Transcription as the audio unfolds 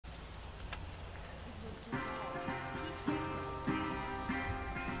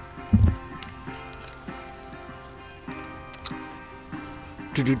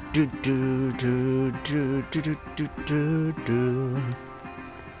Do do do do do do do do do do.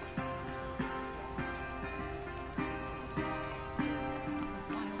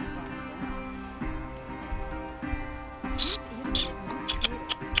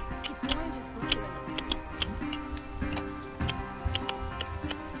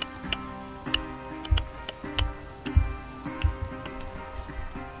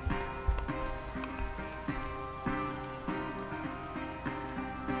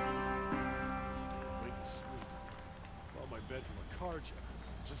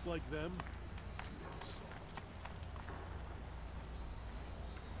 Just like them.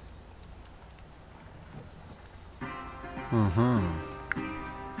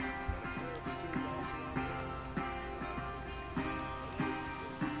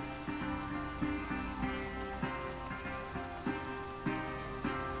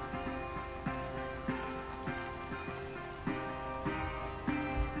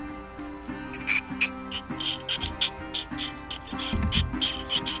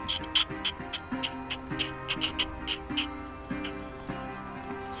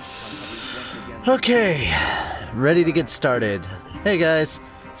 Okay, ready to get started. Hey guys,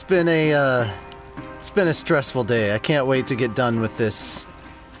 it's been a stressful day. I can't wait to get done with this.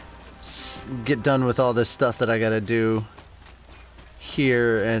 Get done with all this stuff that I gotta do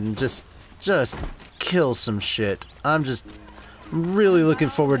here and just kill some shit. I'm really looking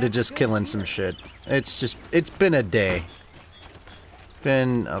forward to just killing some shit. It's been a day.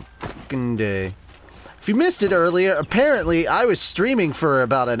 Been a fucking day. If you missed it earlier, apparently I was streaming for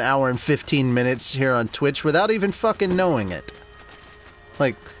about an hour and 15 minutes here on Twitch without even fucking knowing it.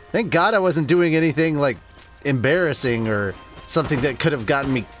 Like, thank God I wasn't doing anything, like, embarrassing or something that could have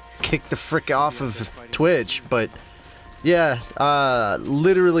gotten me kicked the frick off of Twitch, but, yeah,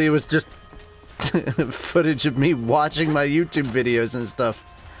 literally it was just footage of me watching my YouTube videos and stuff.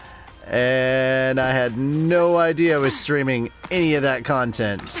 And I had no idea I was streaming any of that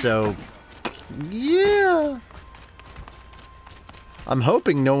content, so... yeah. I'm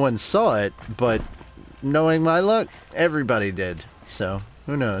hoping no one saw it, but knowing my luck, everybody did. So,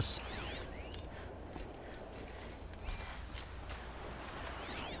 who knows?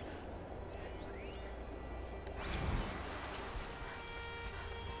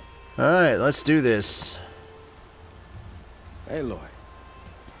 Alright, let's do this. Aloy,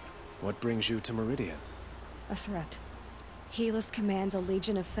 what brings you to Meridian? A threat. Helis commands a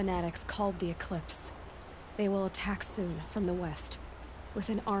legion of fanatics called the Eclipse. They will attack soon from the west, with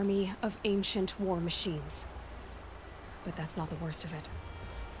an army of ancient war machines. But that's not the worst of it.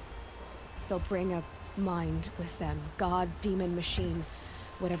 They'll bring a mind with them, god, demon, machine,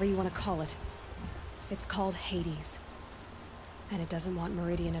 whatever you want to call it. It's called Hades. And it doesn't want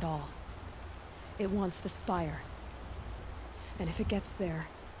Meridian at all. It wants the Spire. And if it gets there,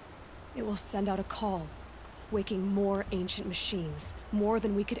 it will send out a call, waking more ancient machines, more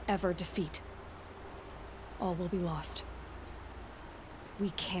than we could ever defeat. All will be lost.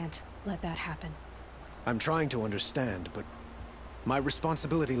 We can't let that happen. I'm trying to understand, but my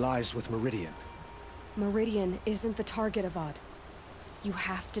responsibility lies with Meridian. Meridian isn't the target, Avad. You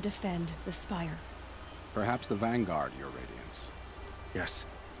have to defend the Spire. Perhaps the Vanguard, Your Radiance. Yes.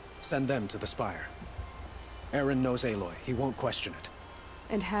 Send them to the Spire. Eren knows Aloy. He won't question it.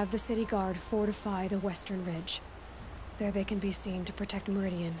 And have the city guard fortify the western ridge. There they can be seen to protect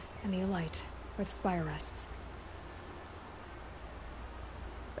Meridian and the Elite, where the Spire rests.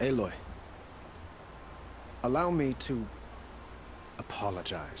 Aloy, allow me to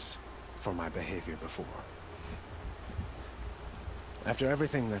apologize for my behavior before. After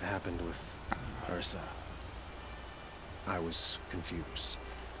everything that happened with Ursa, I was confused.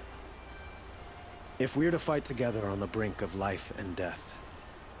 If we're to fight together on the brink of life and death,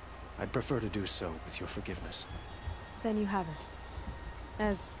 I'd prefer to do so with your forgiveness. Then you have it.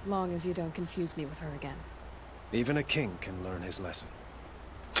 As long as you don't confuse me with her again. Even a king can learn his lesson.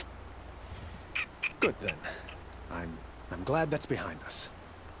 Good then. I'm glad that's behind us.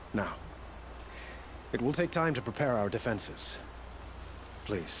 Now, it will take time to prepare our defenses.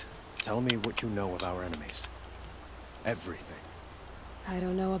 Please, tell me what you know of our enemies. Everything. I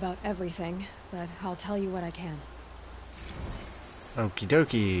don't know about everything, but I'll tell you what I can. Okie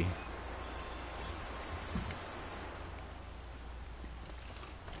dokie.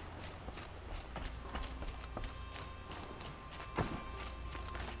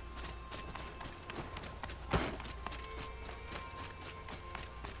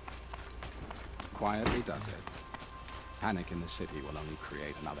 Quietly does it. Panic in the city will only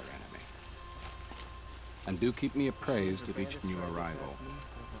create another enemy. And do keep me appraised of each new arrival.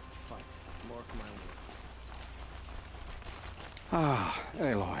 Ah,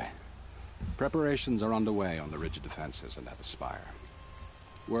 Aloy. Preparations are underway on the ridge defenses and at the spire.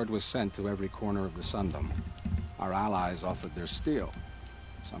 Word was sent to every corner of the Sundom. Our allies offered their steel.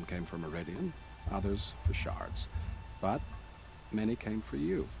 Some came for Meridian, others for shards. But many came for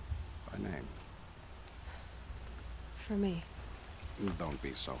you, by name. For me. Don't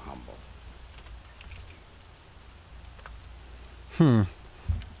be so humble.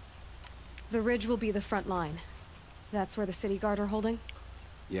 The ridge will be the front line. That's where the city guard are holding?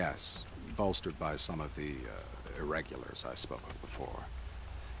 Yes, bolstered by some of the irregulars I spoke of before.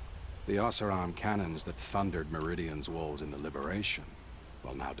 The Oseram cannons that thundered Meridian's walls in the Liberation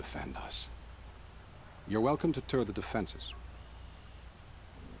will now defend us. You're welcome to tour the defenses.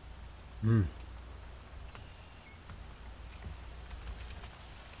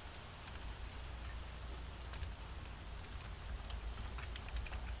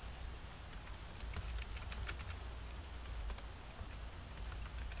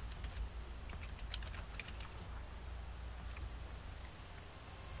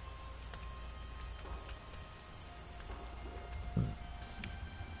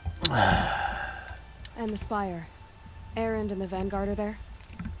 And the spire. Erend and the Vanguard are there?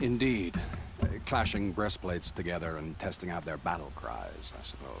 Indeed. Clashing breastplates together and testing out their battle cries, I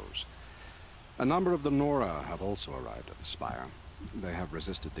suppose. A number of the Nora have also arrived at the spire. They have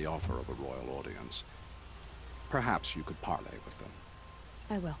resisted the offer of a royal audience. Perhaps you could parley with them.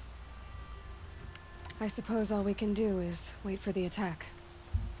 I will. I suppose all we can do is wait for the attack.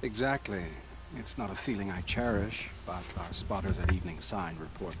 Exactly. It's not a feeling I cherish, but our spotters at Evening Sign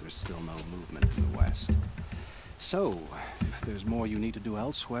report there's still no movement in the west. So, if there's more you need to do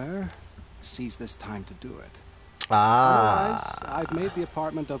elsewhere, seize this time to do it. Otherwise, I've made the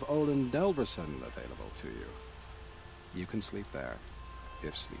apartment of Olin Delverson available to you. You can sleep there,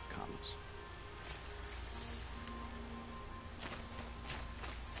 if sleep comes.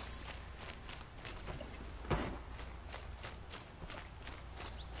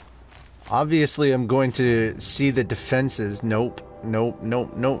 Obviously, I'm going to see the defenses. Nope, nope,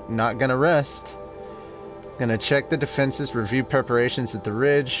 nope, nope. Not gonna rest. Gonna check the defenses, review preparations at the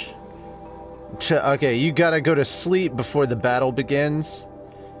ridge. Okay, you gotta go to sleep before the battle begins.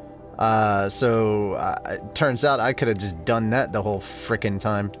 It turns out I could have just done that the whole frickin'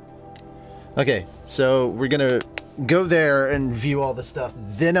 time. Okay, so we're gonna go there and view all the stuff.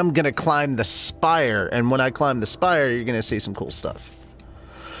 Then I'm gonna climb the spire, and when I climb the spire, you're gonna see some cool stuff.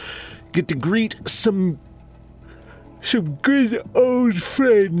 Get to greet some good old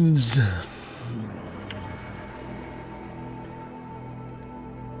friends.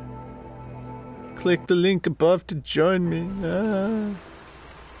 Click the link above to join me.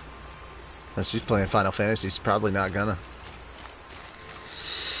 Oh, she's playing Final Fantasy. She's probably not gonna.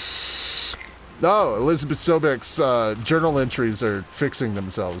 No, Elizabeth Sobek's journal entries are fixing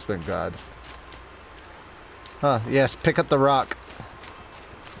themselves, thank God. Huh, yes, pick up the rock.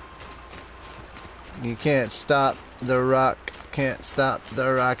 You can't stop the rock. Can't stop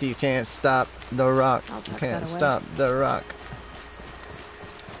the rock. You can't stop the rock. You can't stop the rock.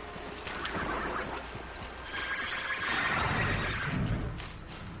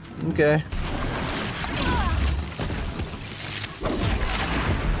 Okay.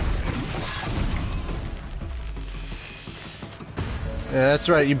 Yeah, that's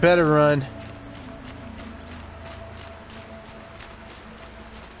right. You better run.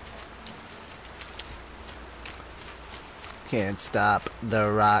 Can't stop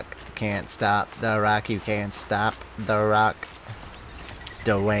the rock. Can't stop the rock. You can't stop the rock.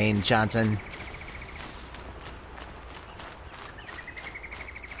 Dwayne Johnson.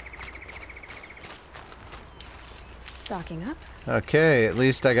 Stocking up. Okay, at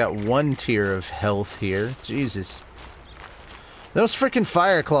least I got one tier of health here. Jesus. Those freaking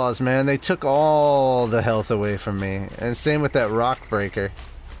fire claws, man, they took all the health away from me. And same with that rock breaker.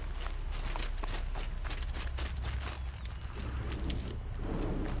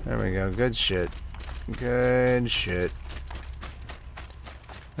 There we go, good shit. Good shit.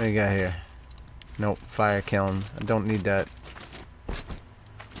 What do you got here? Nope, fire killing. I don't need that.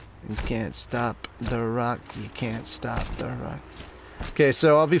 You can't stop the rock. You can't stop the rock. Okay,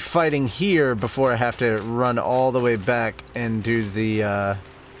 so I'll be fighting here before I have to run all the way back and do the,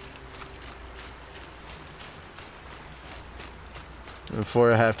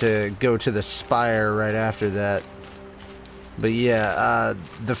 before I have to go to the spire right after that. But yeah,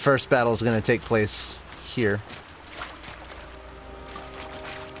 the first battle is going to take place here.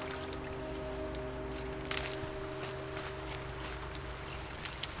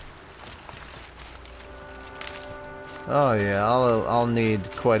 Oh yeah, I'll need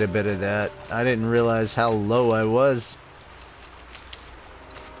quite a bit of that. I didn't realize how low I was.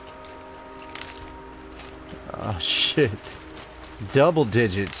 shit. Double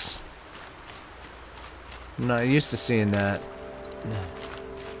digits. I'm not used to seeing that.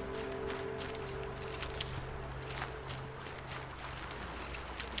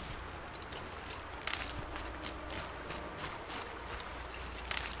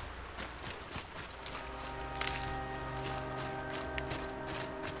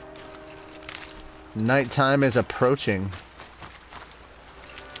 Nighttime is approaching.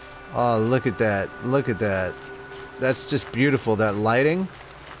 Oh, look at that. Look at that. That's just beautiful. That lighting.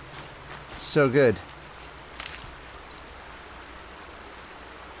 So good.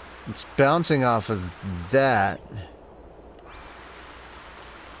 It's bouncing off of that.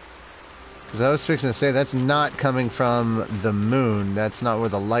 Because I was fixing to say that's not coming from the moon. That's not where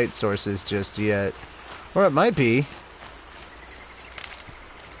the light source is just yet. Or it might be.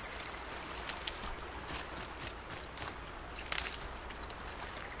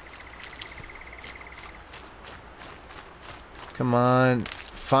 Come on.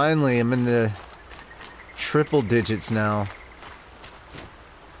 Finally, I'm in the triple digits now.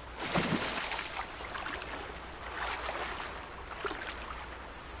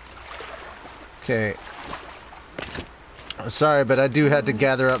 Okay. Sorry, but I do have to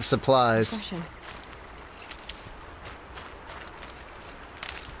gather up supplies. Refreshing.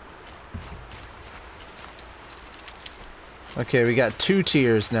 Okay, we got 2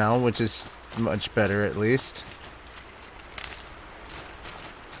 tiers now, which is much better at least.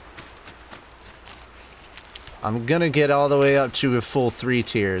 I'm gonna get all the way up to a full 3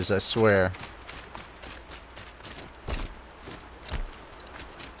 tiers, I swear.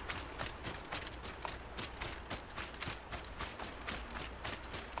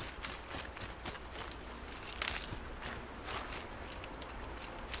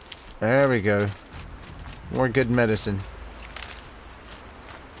 There we go. More good medicine.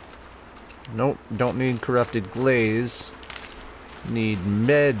 Nope, don't need corrupted glaze. Need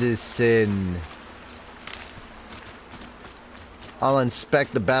medicine. I'll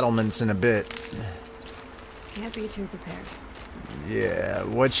inspect the battlements in a bit. Can't be too prepared. Yeah,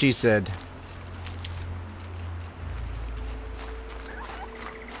 what she said.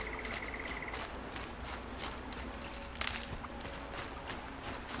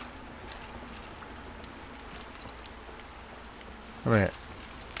 Alright.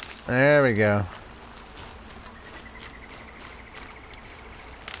 There we go.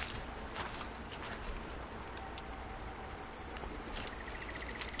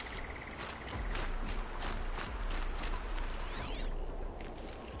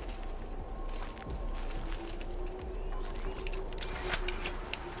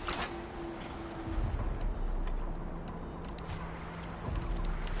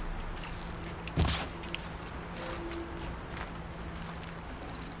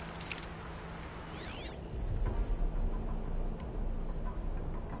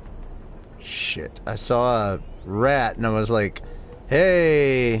 Shit. I saw a rat and I was like,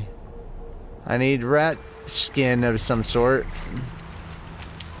 hey, I need rat skin of some sort.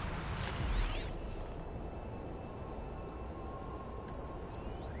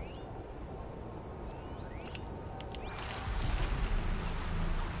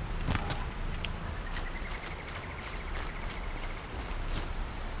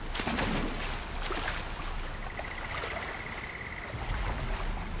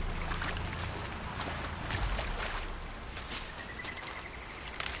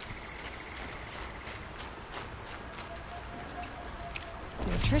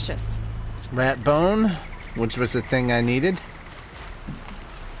 Nutritious. Rat bone, which was the thing I needed.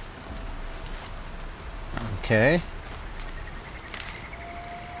 Okay.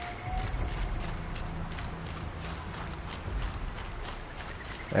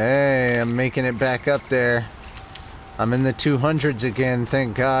 Hey, I'm making it back up there. I'm in the 200s again,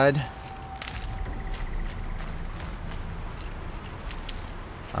 thank God.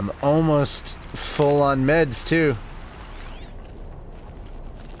 I'm almost full on meds too.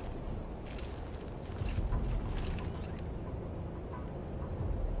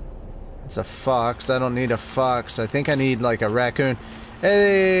 It's a fox. I don't need a fox. I think I need like a raccoon.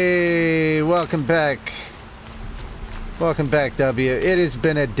 Hey, welcome back. Welcome back, W. It has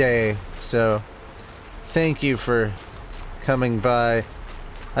been a day, so thank you for coming by.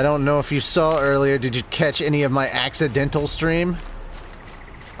 I don't know if you saw earlier, did you catch any of my accidental stream?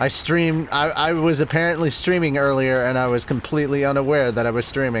 I was apparently streaming earlier and I was completely unaware that I was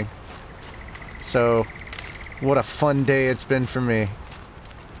streaming. So, what a fun day it's been for me.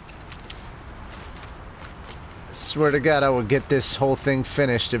 Swear to God, I will get this whole thing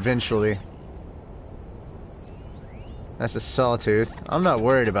finished eventually. That's a sawtooth. I'm not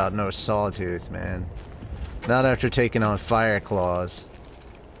worried about no sawtooth, man. Not after taking on Fire Claws.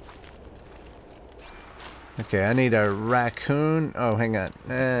 Okay, I need a raccoon. Oh, hang on.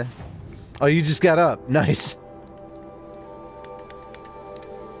 Oh, you just got up. Nice.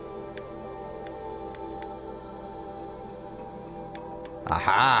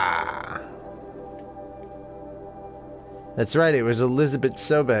 Aha! That's right, it was Elizabeth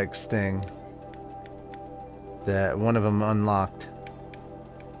Sobek's thing. That one of them unlocked.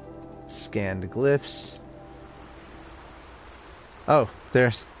 Scanned glyphs. Oh,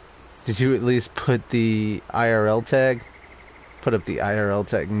 there's... Did you at least put the IRL tag? Put up the IRL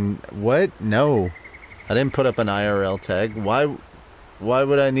tag. What? No. I didn't put up an IRL tag. Why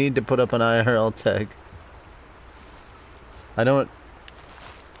would I need to put up an IRL tag? I don't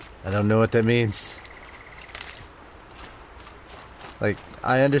know what that means. Like,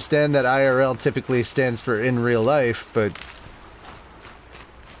 I understand that IRL typically stands for in real life, but...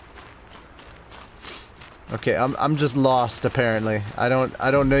 Okay, I'm just lost apparently. I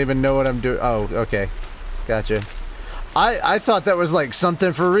don't even know what I'm doing. Oh, okay. Gotcha. I thought that was like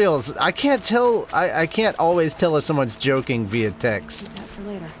something for real. I can't tell. I can't always tell if someone's joking via text. Keep that for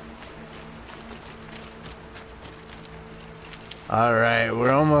later. Alright,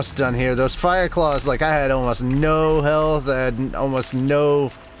 we're almost done here. Those fire claws, like I had almost no health, I had almost no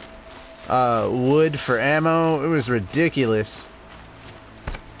wood for ammo. It was ridiculous.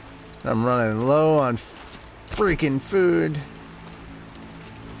 I'm running low on freaking food.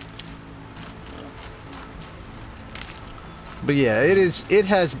 But yeah, it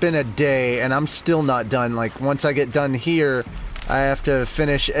has been a day and I'm still not done. Like once I get done here, I have to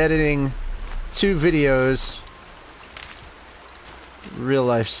finish editing 2 videos. Real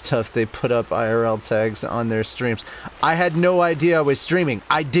life stuff, they put up IRL tags on their streams. I had no idea I was streaming.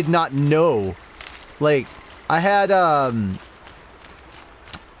 I did not know. Like I had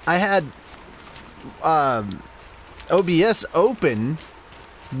OBS open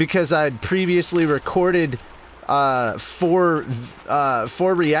because I'd previously recorded 4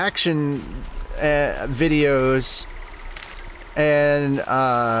 reaction videos and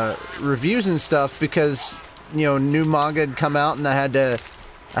reviews and stuff because, you know, new manga had come out and I had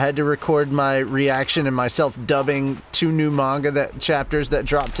to record my reaction and myself dubbing 2 new manga chapters that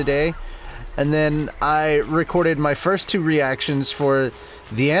dropped today. And then I recorded my first 2 reactions for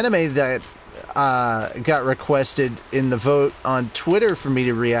the anime that got requested in the vote on Twitter for me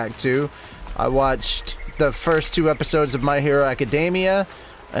to react to. I watched the first 2 episodes of My Hero Academia,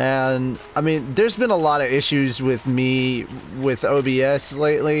 and I mean, there's been a lot of issues with me with OBS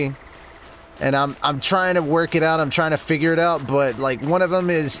lately, and I'm trying to work it out. I'm trying to figure it out, but like one of them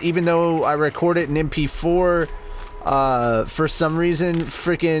is, even though I record it in MP4, for some reason,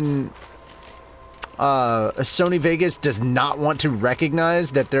 freaking Sony Vegas does not want to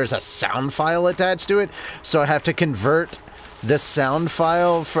recognize that there's a sound file attached to it, so I have to convert the sound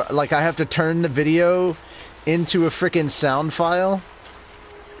file like I have to turn the video into a freaking sound file.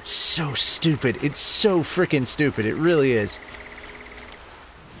 It's so stupid. It's so freaking stupid. It really is.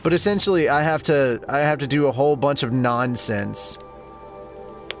 But essentially I have to do a whole bunch of nonsense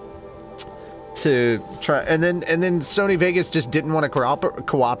to try, and then Sony Vegas just didn't want to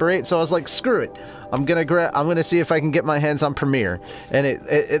cooperate, so I was like, screw it. I'm gonna see if I can get my hands on Premiere, and it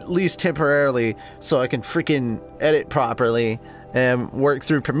at least temporarily, so I can freaking edit properly and work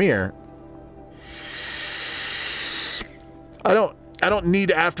through Premiere. I don't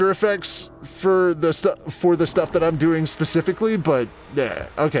need After Effects for the stuff that I'm doing specifically, but yeah,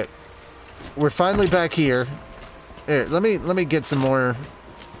 okay. We're finally back here. Here, let me get some more.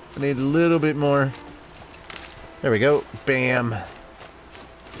 I need a little bit more. There we go. Bam.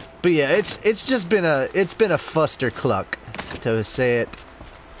 But yeah, it's just been a fustercluck, to say it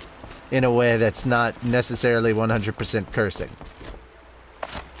in a way that's not necessarily 100% cursing.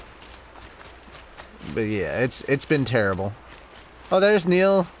 But yeah, it's been terrible. Oh, there's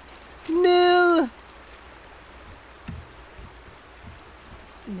Neil. Neil.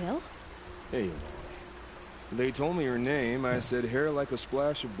 Nil? Hey, Aloy. They told me your name. I said hair like a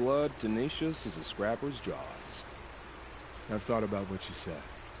splash of blood, tenacious as a scrapper's jaws. I've thought about what you said.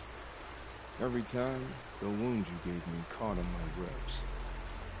 Every time, the wound you gave me caught on my ribs.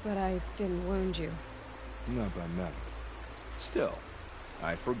 But I didn't wound you. Not by metal. Still,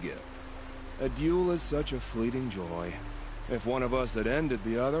 I forgive. A duel is such a fleeting joy. If one of us had ended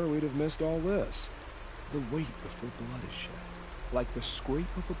the other, we'd have missed all this. The weight before blood is shed, like the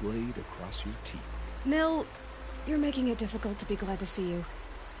scrape of a blade across your teeth. Nil, you're making it difficult to be glad to see you.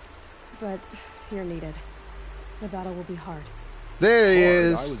 But you're needed. The battle will be hard. There he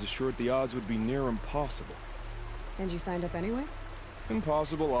is. I was assured the odds would be near impossible. And you signed up anyway?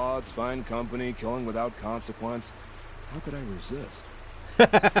 Impossible odds, fine company, killing without consequence. How could I resist?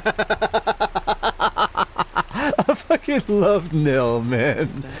 I fucking love Nil, man.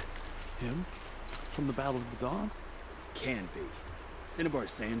 Isn't that him? From the Battle of the Dawn? Can be. Cinnabar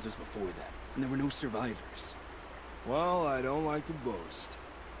Sands was before that, and there were no survivors. Well, I don't like to boast.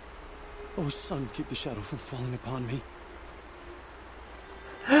 Oh, sun, keep the shadow from falling upon me.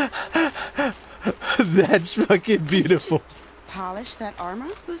 That's fucking beautiful. Polish that armor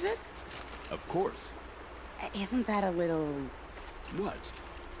with it? Of course. Isn't that a little... What?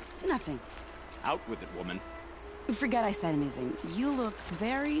 nothing? Out with it, woman. Forget I said anything. You look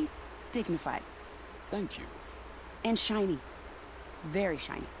very dignified. Thank you. And shiny. Very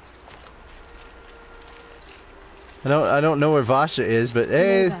shiny. I don't know where Vasha is, but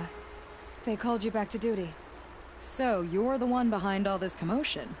hey. Geneva, they called you back to duty. So, you're the one behind all this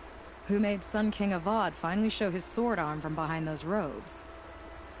commotion. Who made Sun King Avad finally show his sword arm from behind those robes?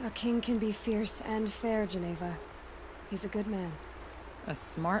 A king can be fierce and fair, Geneva. He's a good man. A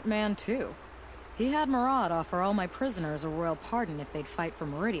smart man, too. He had Murad offer all my prisoners a royal pardon if they'd fight for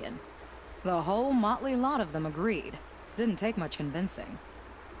Meridian. The whole motley lot of them agreed. Didn't take much convincing.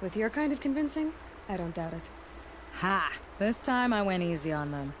 With your kind of convincing, I don't doubt it. Ha! This time I went easy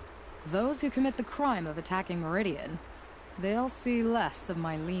on them. Those who commit the crime of attacking Meridian, they'll see less of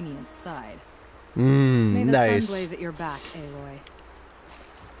my lenient side. May the Nice. sun blaze at your back, Aloy.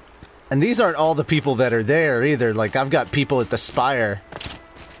 And these aren't all the people that are there either. Like, I've got people at the Spire.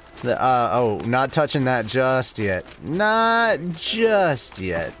 Oh, not touching that just yet. Not just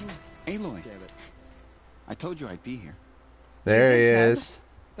yet. Aloy, I told you I'd be here. There he You did, Ted. is.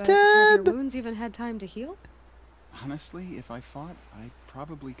 But have your wounds even had time to heal? Honestly, if I fought, I'd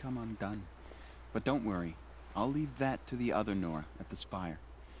probably come undone. But don't worry, I'll leave that to the other Nora at the Spire.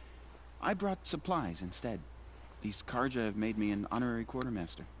 I brought supplies instead. These Karja have made me an honorary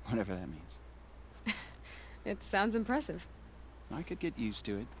quartermaster, whatever that means. It sounds impressive. I could get used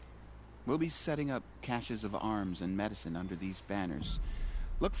to it. We'll be setting up caches of arms and medicine under these banners.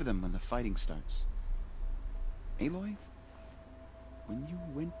 Look for them when the fighting starts. Aloy, when you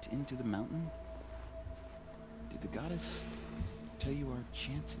went into the mountain, did the goddess tell you our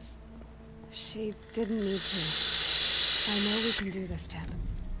chances? She didn't need to. I know we can do this, Teb.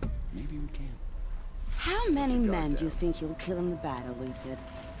 Maybe we can. How many men do you think you'll kill in the battle, Luthid?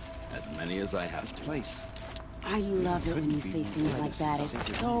 As many as I have to. Place. I love it when you say things like that.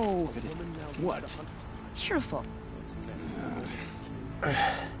 It's so What? cheerful.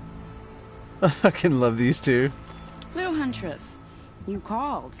 I fucking love these two. Little Huntress, you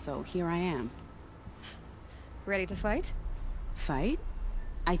called, so here I am. Ready to fight? Fight?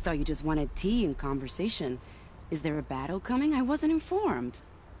 I thought you just wanted tea and conversation. Is there a battle coming? I wasn't informed.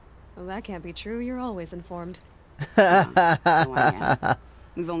 Well, that can't be true. You're always informed. So I am.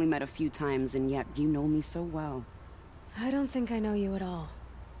 We've only met a few times, and yet you know me so well. I don't think I know you at all.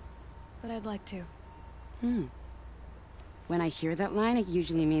 But I'd like to. When I hear that line, it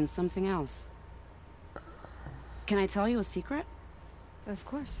usually means something else. Can I tell you a secret? Of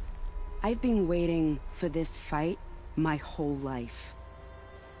course. I've been waiting for this fight my whole life.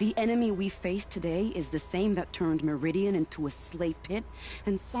 The enemy we face today is the same that turned Meridian into a slave pit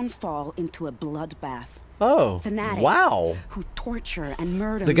and Sunfall into a bloodbath. Oh, Fanatics wow. who torture and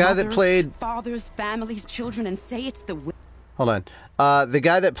murder The guy that mothers, played- fathers, families, children, and say it's the Hold on. The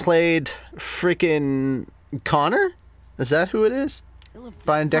guy that played freaking Connor? Is that who it is? will of the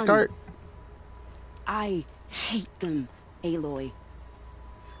Brian sun. Deckard? I hate them, Aloy.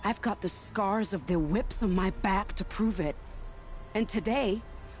 I've got the scars of their whips on my back to prove it. And today,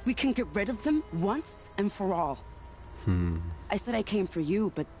 we can get rid of them once and for all. I said I came for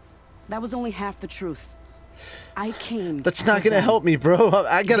you, but that was only half the truth. I came That's for not gonna them. help me, bro.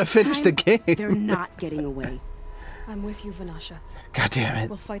 I gotta This finish the time, game. They're not getting away. I'm with you, Vanasha. God damn it.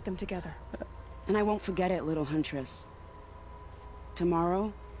 We'll fight them together. And I won't forget it, little Huntress.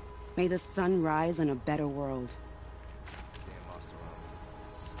 Tomorrow, may the sun rise in a better world.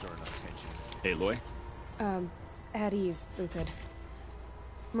 Aloy? At ease, Uthid.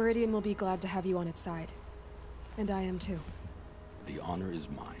 Meridian will be glad to have you on its side. And I am too. The honor is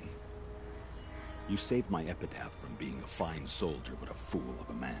mine. You saved my epitaph from being a fine soldier, but a fool of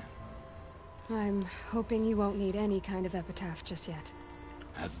a man. I'm hoping you won't need any kind of epitaph just yet.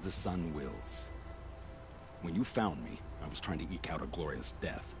 As the sun wills. When you found me, I was trying to eke out a glorious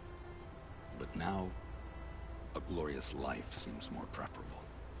death. But now, a glorious life seems more preferable.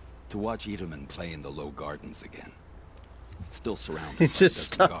 To watch Edelman play in the Low Gardens again. Still surrounded He by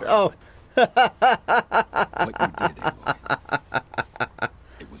just a dozen stopped. guards, Oh. but what you did, Aloy,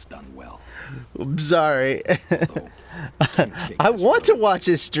 it was done well. I'm sorry. I want to watch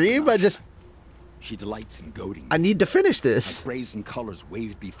his stream. She delights in goading. I need to finish this. Like brazen colors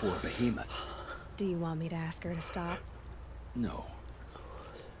waved before a behemoth. Do you want me to ask her to stop? No.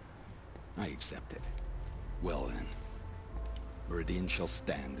 I accept it. Well then. Meridian shall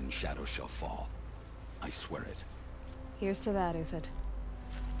stand and shadows shall fall. I swear it. Here's to that, Uthid.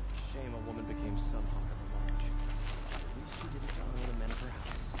 Shame a woman became some hunk of a march. At least she didn't drown all the men of her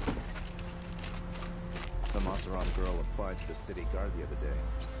house. Some Oseram girl applied to the city guard the other day.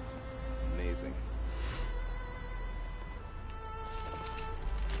 Amazing.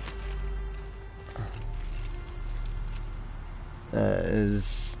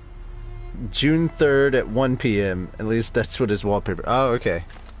 Is June 3rd at 1 p.m. At least that's what his wallpaper. Oh, okay.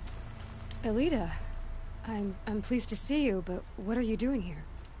 Elita, I'm pleased to see you, but what are you doing here?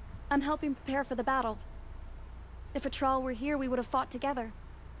 I'm helping prepare for the battle. If Atral were here, we would have fought together.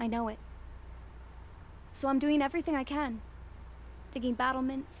 I know it. So I'm doing everything I can. Digging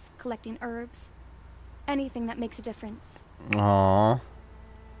battlements, collecting herbs. Anything that makes a difference. Aww.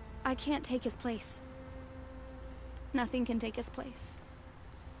 I can't take his place. Nothing can take his place.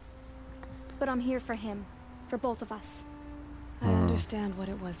 But I'm here for him. For both of us. I understand what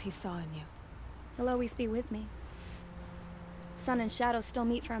it was he saw in you. He'll always be with me. Sun and shadow still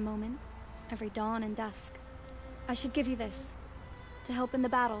meet for a moment. Every dawn and dusk. I should give you this. To help in the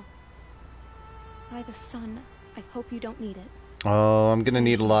battle. By the sun, I hope you don't need it. Oh, I'm gonna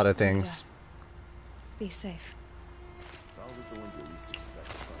need a lot of things. Be safe.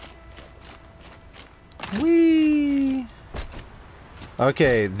 Whee!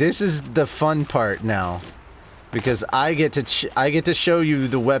 Okay, this is the fun part now, because I get to show you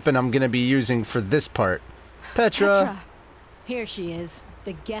the weapon I'm gonna be using for this part. Petra. Here she is,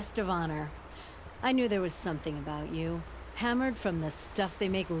 the guest of honor. I knew there was something about you, hammered from the stuff they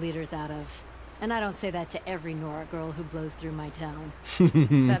make leaders out of. And I don't say that to every Nora girl who blows through my town.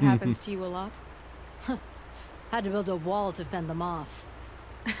 That happens to you a lot? Had to build a wall to fend them off.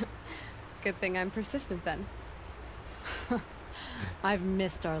 Good thing I'm persistent then. I've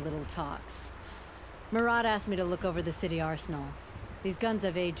missed our little talks. Murad asked me to look over the city arsenal. These guns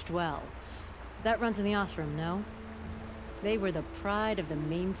have aged well. That runs in the Osram, no? They were the pride of the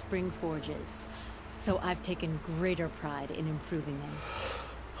Mainspring Forges. So I've taken greater pride in improving them.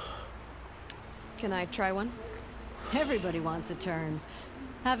 Can I try one? Everybody wants a turn.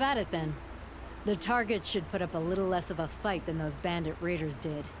 Have at it then. The target should put up a little less of a fight than those bandit raiders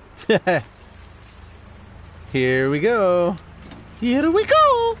did. Here we go. Here we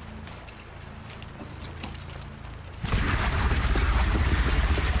go.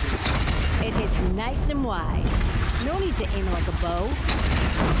 It hits nice and wide. No need to aim it like a bow.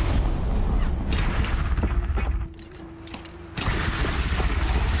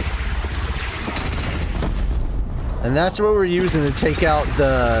 And that's what we're using to take out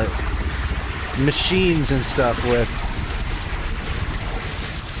the machines and stuff with.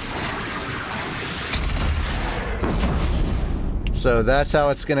 So that's how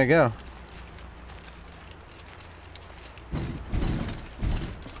it's gonna go.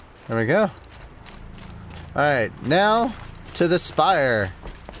 There we go. Alright, now to the spire.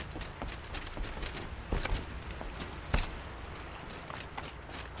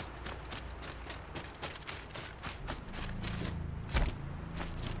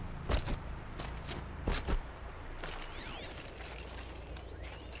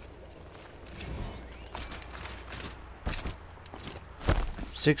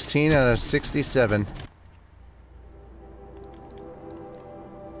 $16 out of 67.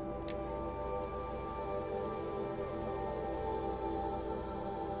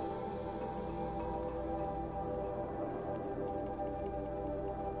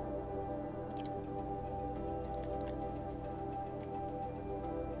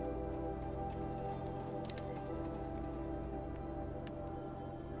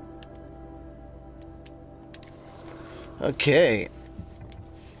 Okay.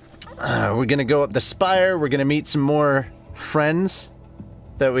 We're gonna go up the spire. We're gonna meet some more friends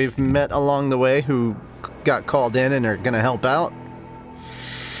that we've met along the way who got called in and are gonna help out.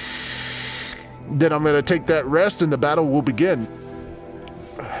 Then I'm gonna take that rest and the battle will begin.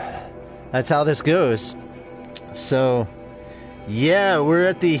 That's how this goes. So, yeah, we're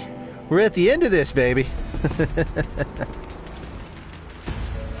at the end of this, baby.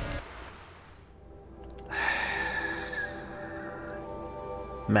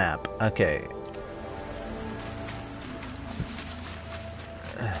 Map. Okay.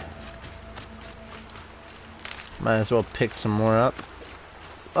 Might as well pick some more up.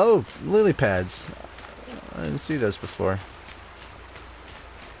 Oh, lily pads. I didn't see those before.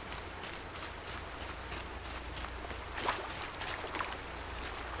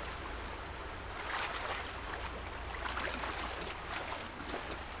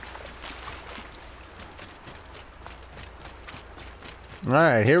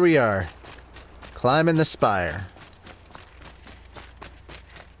 Alright, here we are. Climbing the spire.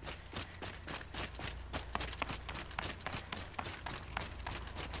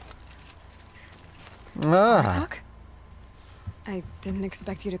 Bartok? I didn't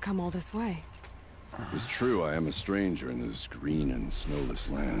expect you to come all this way. It's true, I am a stranger in this green and snowless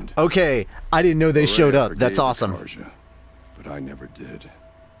land. Okay, I didn't know they showed up. That's awesome. Karja, but I never did.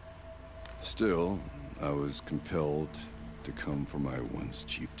 Still, I was compelled to come for my once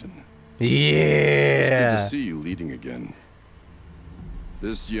chieftain. Yeah. It's good to see you leading again.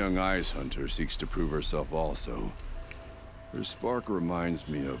 This young ice hunter seeks to prove herself also. Her spark reminds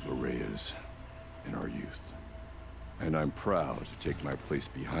me of Araya's in our youth. And I'm proud to take my place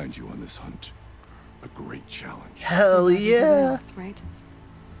behind you on this hunt. A great challenge. Hell yeah. Right?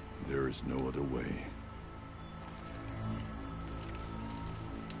 There is no other way.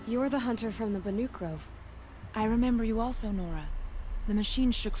 You're the hunter from the Banuk Grove. I remember you also, Nora. The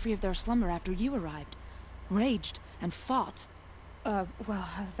machines shook free of their slumber after you arrived. Raged and fought. Well,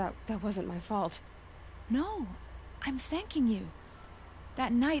 that wasn't my fault. No, I'm thanking you.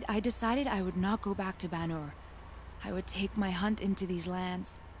 That night, I decided I would not go back to Banur. I would take my hunt into these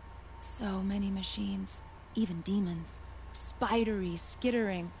lands. So many machines, even demons. Spidery,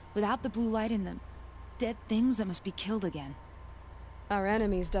 skittering, without the blue light in them. Dead things that must be killed again. Our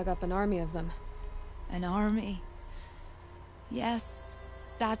enemies dug up an army of them. An army? Yes,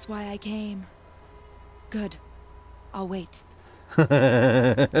 that's why I came. Good. I'll wait.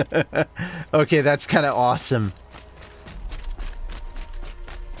 Okay, that's kind of awesome.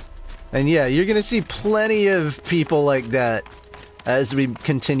 And yeah, you're gonna see plenty of people like that as we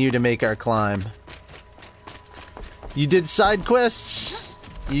continue to make our climb. You did side quests,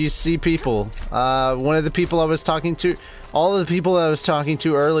 you see people. One of the people I was talking to, all of the people I was talking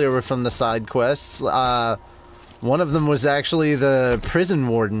to earlier were from the side quests. One of them was actually the prison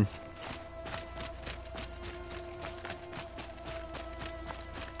warden.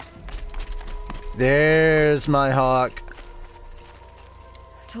 There's my hawk.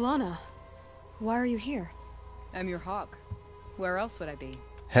 Talana, why are you here? I'm your hawk. Where else would I be?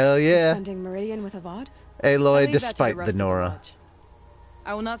 Hell yeah. Defending Meridian with Avad? Aloy, despite the Nora.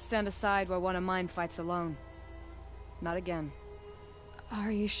 I will not stand aside while one of mine fights alone. Not again.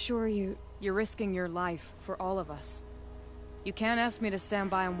 Are you sure you... You're risking your life for all of us. You can't ask me to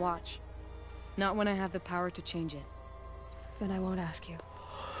stand by and watch. Not when I have the power to change it. Then I won't ask you.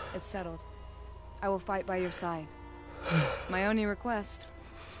 It's settled. I will fight by your side. My only request...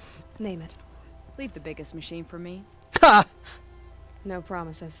 Name it. Leave the biggest machine for me. Ha! No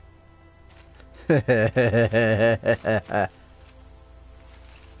promises.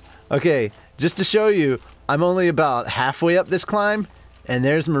 Okay, just to show you, I'm only about halfway up this climb, and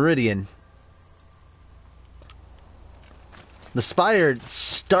there's Meridian. The spire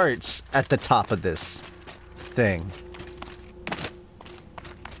starts at the top of this thing.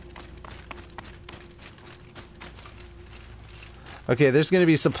 Okay, there's gonna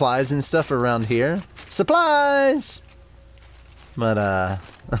be supplies and stuff around here. Supplies! But,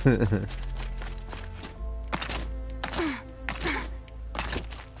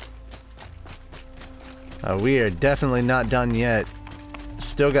 we are definitely not done yet.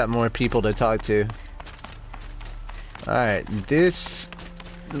 Still got more people to talk to. Alright, this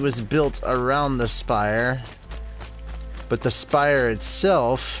was built around the spire, but the spire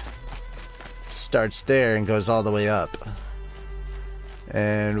itself starts there and goes all the way up.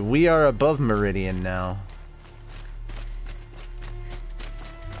 And we are above Meridian now.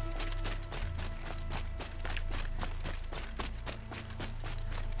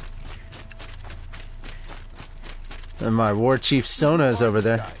 And my war chief Sona is over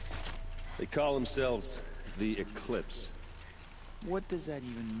there. They call themselves the Eclipse. What does that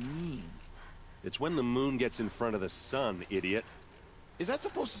even mean? It's when the moon gets in front of the sun, idiot. Is that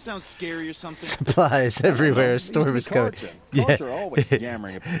supposed to sound scary or something? Supplies everywhere. Storm is coming. Yeah. Always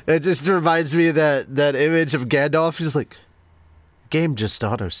yammering about. It just reminds me of that image of Gandalf. He's like, game just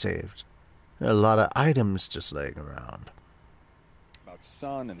auto-saved. There are a lot of items just laying around. About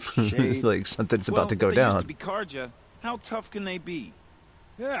sun and shade. It's like something's about to go down. Used to be Karja. How tough can they be?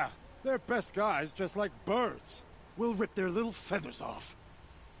 Yeah, they're best guys dressed like birds. We'll rip their little feathers off.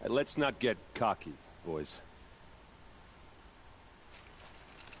 Let's not get cocky, boys.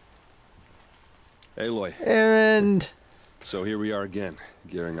 Aloy. Erend. So here we are again,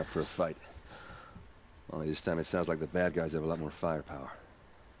 gearing up for a fight. Only this time it sounds like the bad guys have a lot more firepower.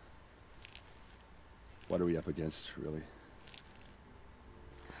 What are we up against, really?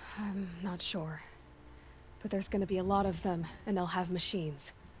 I'm not sure. But there's gonna be a lot of them, and they'll have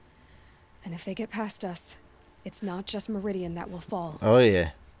machines. And if they get past us, It's not just Meridian that will fall. Oh,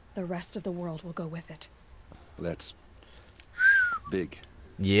 yeah. The rest of the world will go with it. That's big.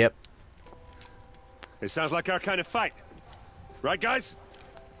 Yep. It sounds like our kind of fight. Right, guys?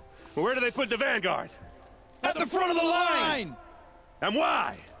 Well, where do they put the Vanguard? At the front of the line! And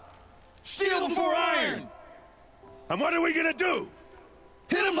why? Steel before iron! And what are we gonna do?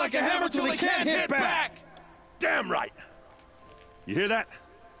 Hit them like a hammer till they can't hit back! Damn right! You hear that?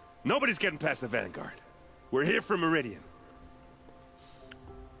 Nobody's getting past the Vanguard. We're here for Meridian.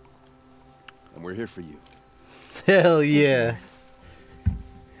 And we're here for you. Hell yeah.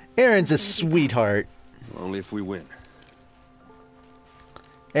 Aaron's a sweetheart. Only if we win.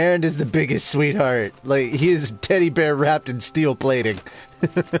 Aaron is the biggest sweetheart. Like, he is teddy bear wrapped in steel plating.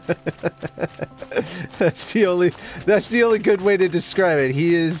 That's the only good way to describe it.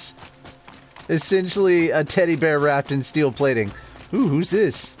 He is essentially a teddy bear wrapped in steel plating. Ooh, who's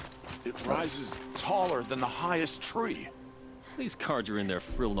this? It rises taller than the highest tree. These cards are in their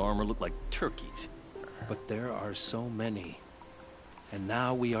frilled armor look like turkeys. But there are so many. And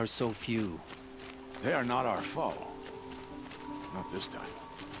now we are so few. They are not our foe. Not this time.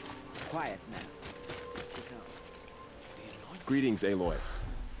 Quiet now. Greetings, Aloy.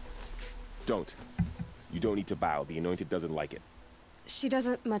 Don't. You don't need to bow. The Anointed doesn't like it. She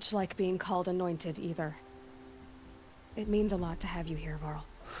doesn't much like being called Anointed, either. It means a lot to have you here, Varl.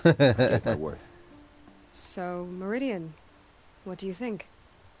 Take my word. So, Meridian, what do you think?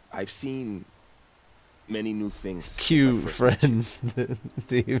 I've seen many new things. Cute friends.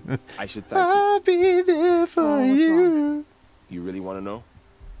 I should thank you. I'll be there for you. You really want to know?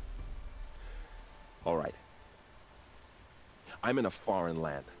 All right. I'm in a foreign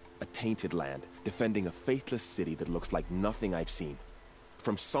land, a tainted land, defending a faithless city that looks like nothing I've seen.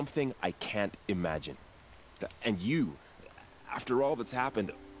 From something I can't imagine. And you, after all that's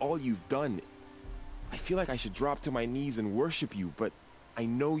happened, all you've done, I feel like I should drop to my knees and worship you, but I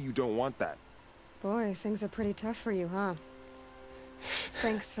know you don't want that. Boy, things are pretty tough for you, huh?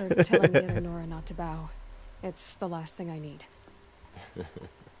 Thanks for telling me and Nora not to bow. It's the last thing I need.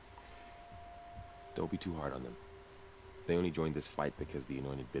 Don't be too hard on them. They only joined this fight because the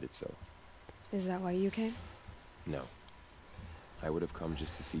Anointed bid it so. Is that why you came? No. I would have come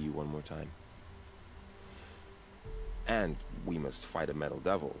just to see you one more time. And we must fight a metal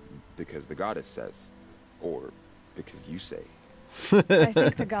devil, because the goddess says. Or because you say. I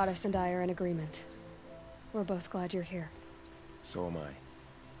think the goddess and I are in agreement. We're both glad you're here. So am I.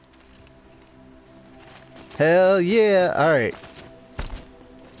 Hell yeah. Alright.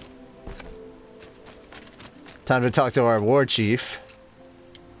 Time to talk to our war chief.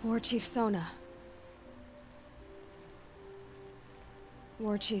 War Chief Sona.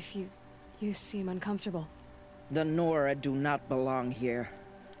 War Chief, you seem uncomfortable. The Nora do not belong here.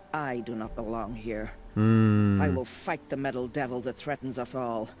 I do not belong here. Hmm. I will fight the metal devil that threatens us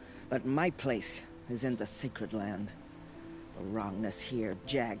all, but my place is in the sacred land. The wrongness here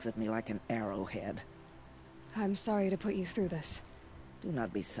jags at me like an arrowhead. I'm sorry to put you through this. Do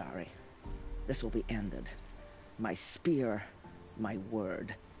not be sorry. This will be ended. My spear, my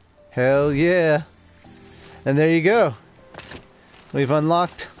word. Hell yeah. And there you go. We've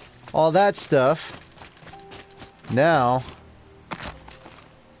unlocked all that stuff. Now,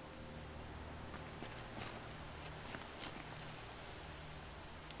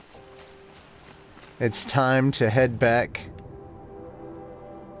 it's time to head back.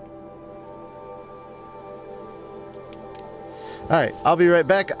 Alright, I'll be right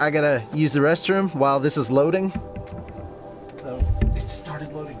back. I gotta use the restroom while this is loading. Oh, it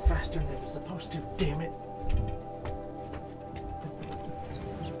started loading faster than it was supposed to, damn it.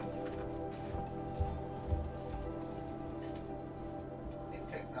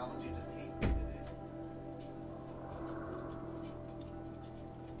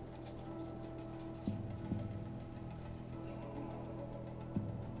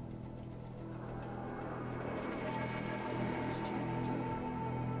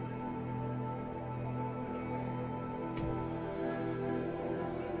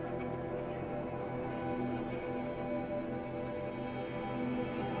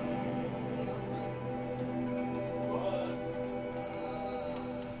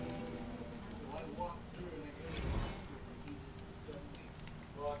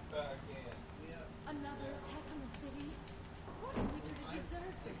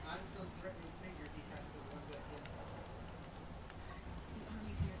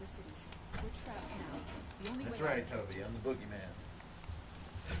 That's right, Toby. I'm the boogeyman.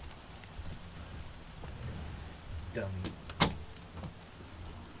 Dummy.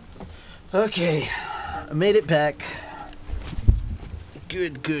 Okay, I made it back.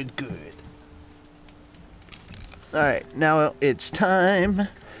 Good, good, good. Alright, now it's time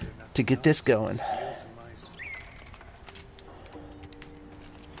to get this going.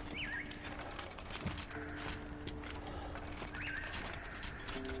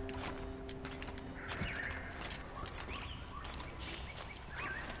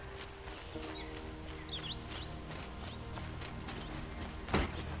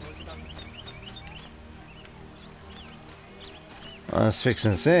 I was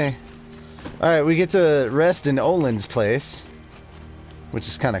fixing to say. Alright, we get to rest in Olin's place, which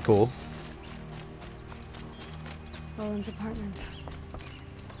is kind of cool. Olin's apartment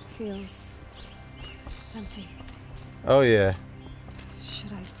feels empty. Oh, yeah.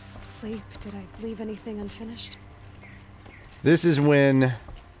 Should I sleep? Did I leave anything unfinished? This is when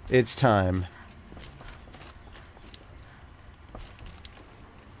it's time.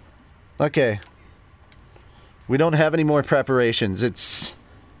 Okay. We don't have any more preparations. It's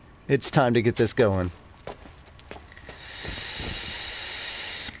time to get this going.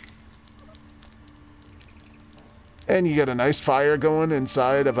 And you got a nice fire going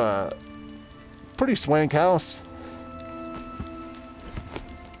inside of a pretty swank house.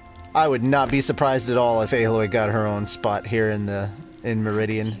 I would not be surprised at all if Aloy got her own spot here in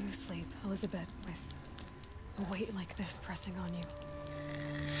Meridian. You sleep, Elizabeth, with a weight like this pressing on you.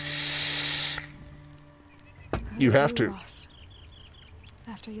 You have to. Lost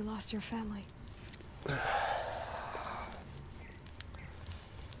after you lost your family.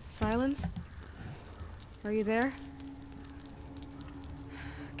 Silence? Are you there?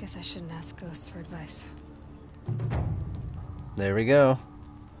 Guess I shouldn't ask ghosts for advice. There we go.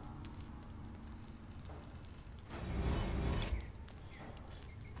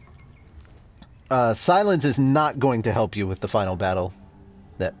 Silence is not going to help you with the final battle.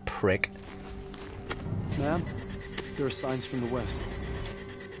 That prick. Ma'am, there are signs from the west.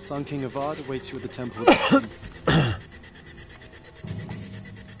 Sun King Avad awaits you at the Temple of the Sun.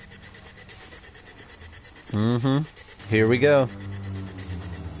 Mm-hmm. Here we go.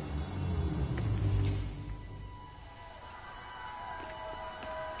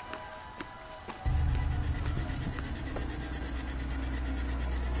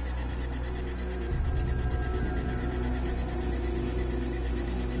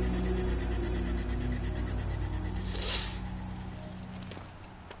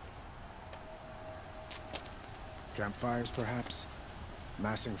 Campfires, perhaps?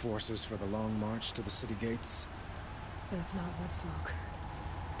 Massing forces for the long march to the city gates? But it's not wood smoke.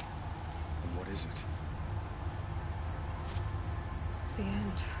 And what is it? The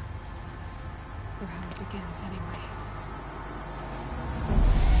end. Or how it begins, anyway.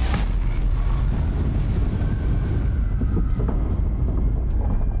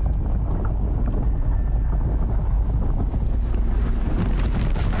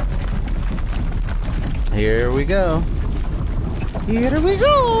 Here we go. Here we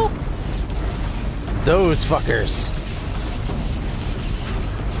go. Those fuckers.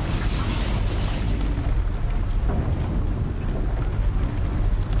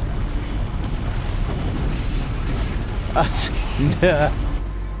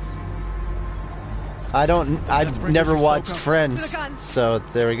 I've never watched Friends, so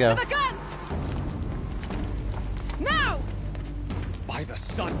there we go. To the guns! Now! By the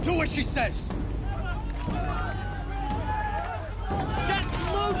sun, do as she says! Set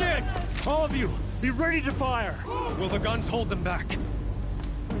loaded! All of you, be ready to fire! Will the guns hold them back?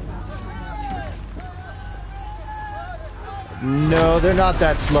 No, they're not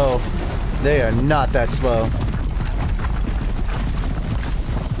that slow. They are not that slow.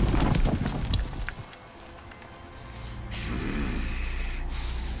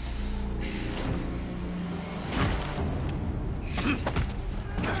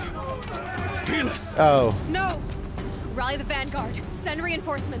 Oh. No! Rally the Vanguard. Send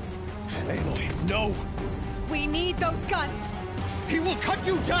reinforcements. Aloy, no! We need those guns! He will cut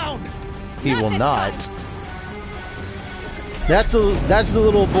you down! He will not. That's the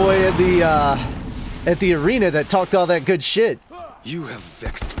little boy at the arena that talked all that good shit. You have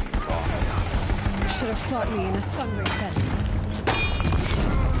vexed me long enough. You should have fought me in a sun ray then.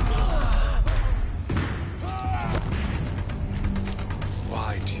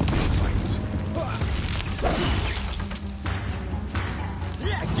 Why do you fight?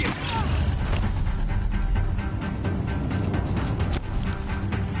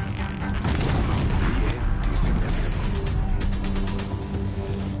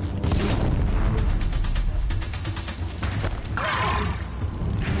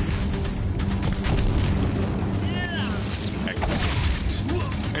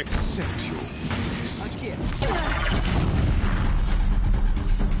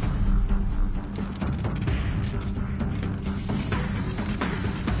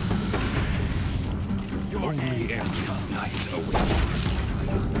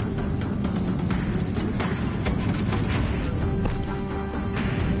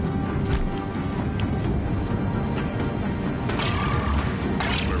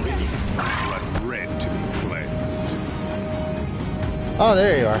 Oh,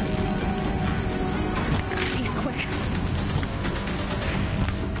 there you are. He's quick.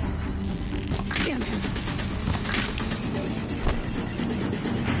 Damn him.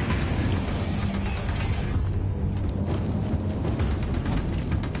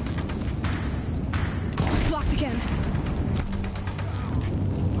 Blocked again.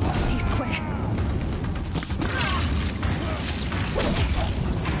 He's quick.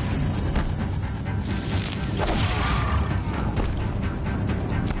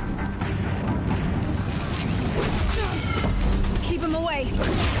 Keep him away.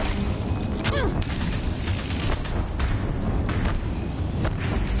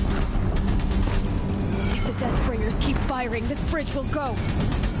 If the Deathbringers keep firing, this bridge will go.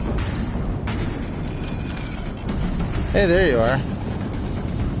 Hey, there you are.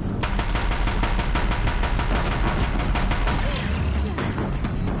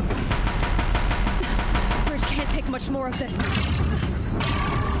 Bridge can't take much more of this.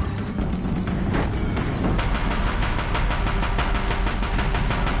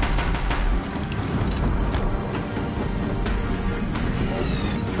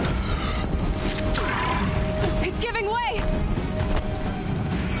 It's giving way!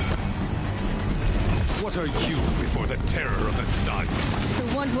 What are you before the terror of the sun?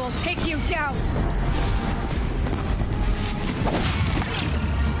 The one who will take you down!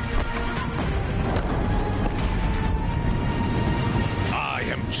 I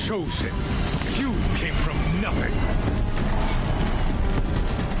am chosen. You came from nothing.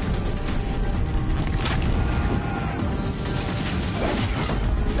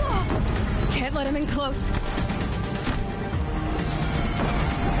 Can't let him in close.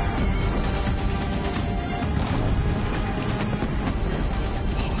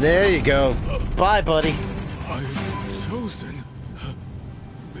 There you go. Bye, buddy. I am chosen.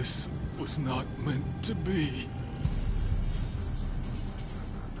 This was not meant to be.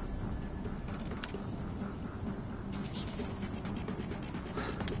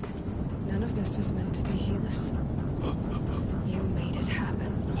 None of this was meant to be, Helis. You made it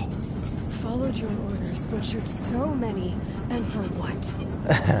happen. Followed your orders, butchered so many, and for what?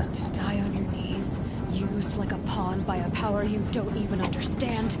 To die on your knees, used like a pawn by a power you don't even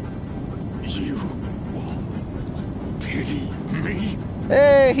understand. You pity me?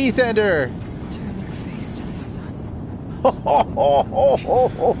 Hey, Heathender! Turn your face to the sun.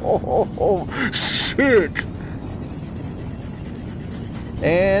 Shit!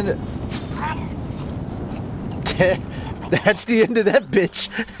 And that's the end of that bitch.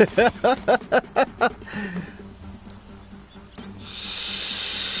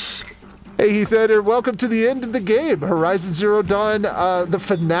 Hey, Heath Eder, welcome to the end of the game. Horizon Zero Dawn, the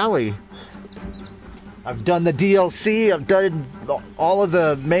finale. I've done the DLC, I've done all of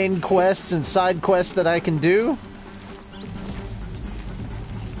the main quests and side quests that I can do.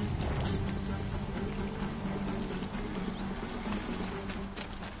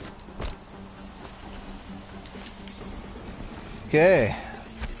 Okay.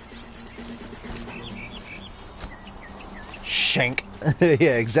 Shank.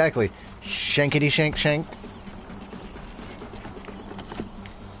 Yeah, exactly. Shankity shank shank.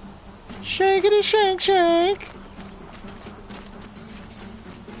 Shankity shank shank.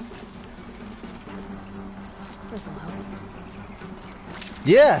 This'll help.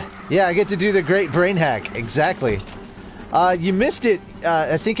 Yeah, I get to do the great brain hack. Exactly. You missed it.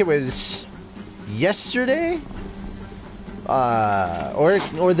 I think it was yesterday, or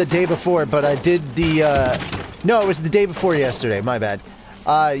the day before. But I did the. No, it was the day before yesterday. My bad.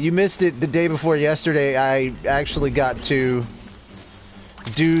 You missed it the day before yesterday. I actually got to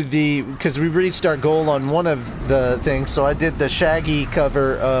do because we reached our goal on one of the things. So I did the Shaggy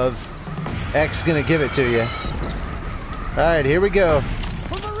cover of X Gonna Give It to You. All right, here we go.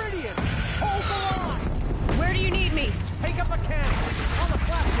 Where do you need me? Take up a cannon on the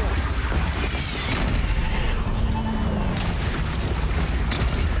platform.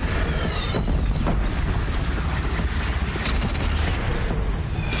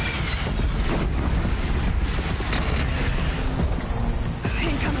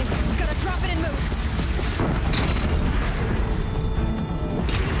 Incoming. Gotta drop it and move.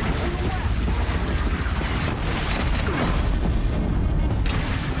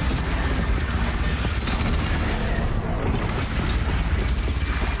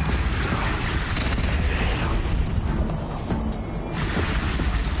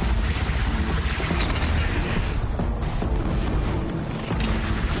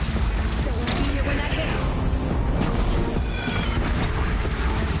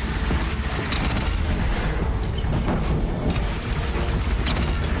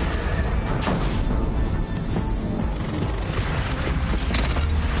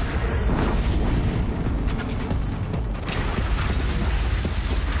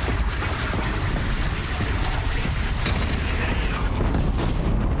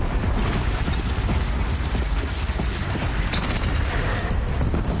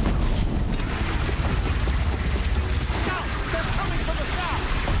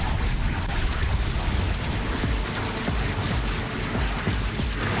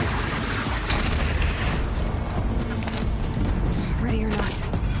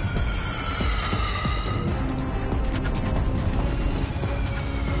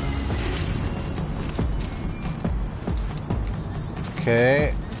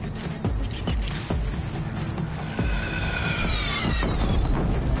 Okay.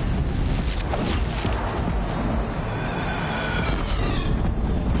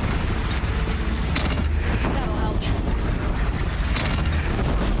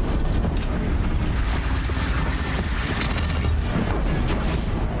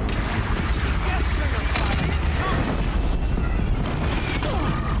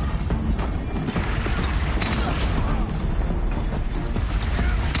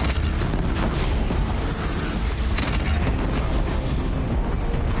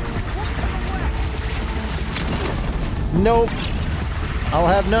 Nope. I'll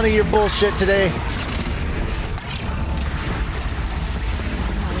have none of your bullshit today.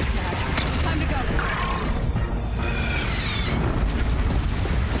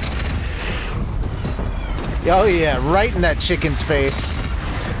 Oh yeah, right in that chicken's face.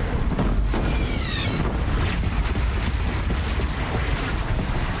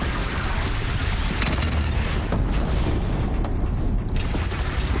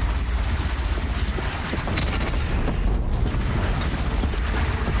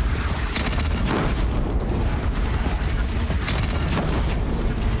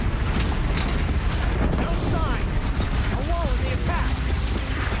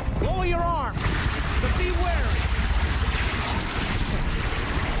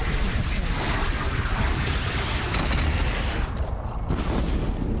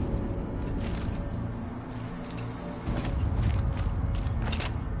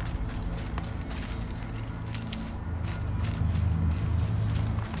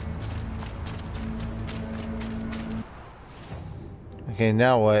 Okay,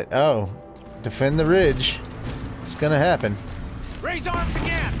 now what? Oh, defend the ridge. It's gonna happen. Raise arms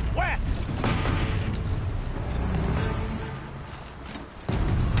again! West!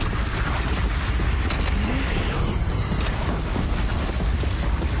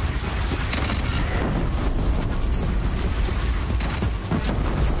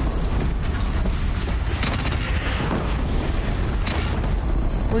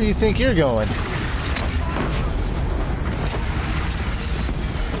 Where do you think you're going?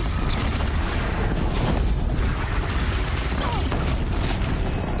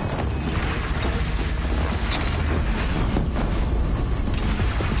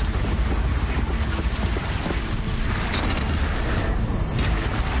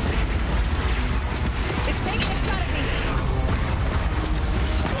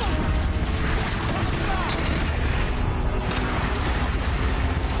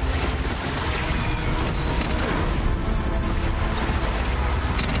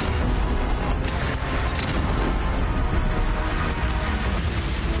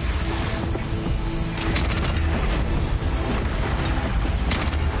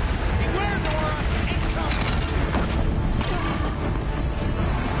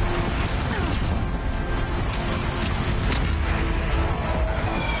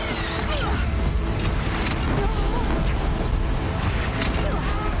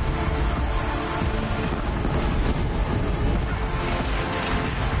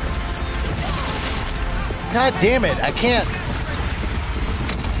 God damn it, I can't.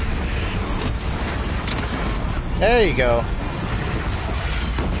 There you go.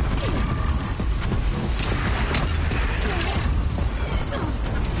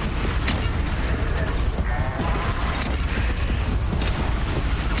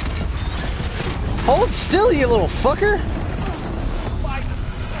 Hold still, you little fucker.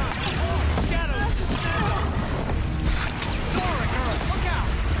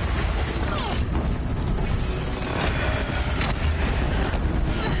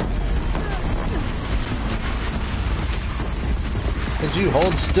 Did you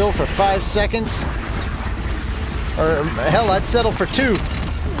hold still for 5 seconds? Or hell, I'd settle for 2.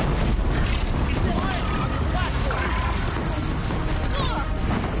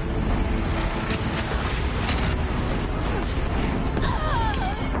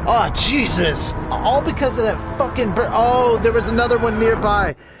 Oh, Jesus. All because of that fucking oh, there was another one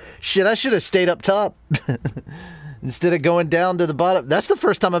nearby. Shit, I should have stayed up top. Instead of going down to the bottom. That's the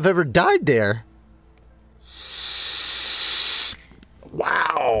first time I've ever died there.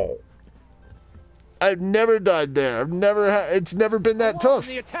 Wow. I've never died there. It's never been that tough.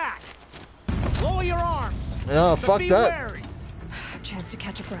 The attack. Lower your arms. Oh, fuck that. Wary. Chance to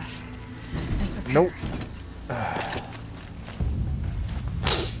catch a breath. Nope.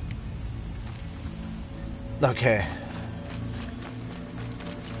 Okay.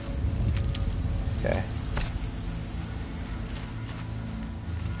 Okay.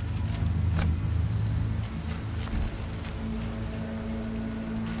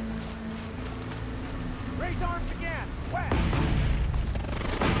 Raise arms again. West.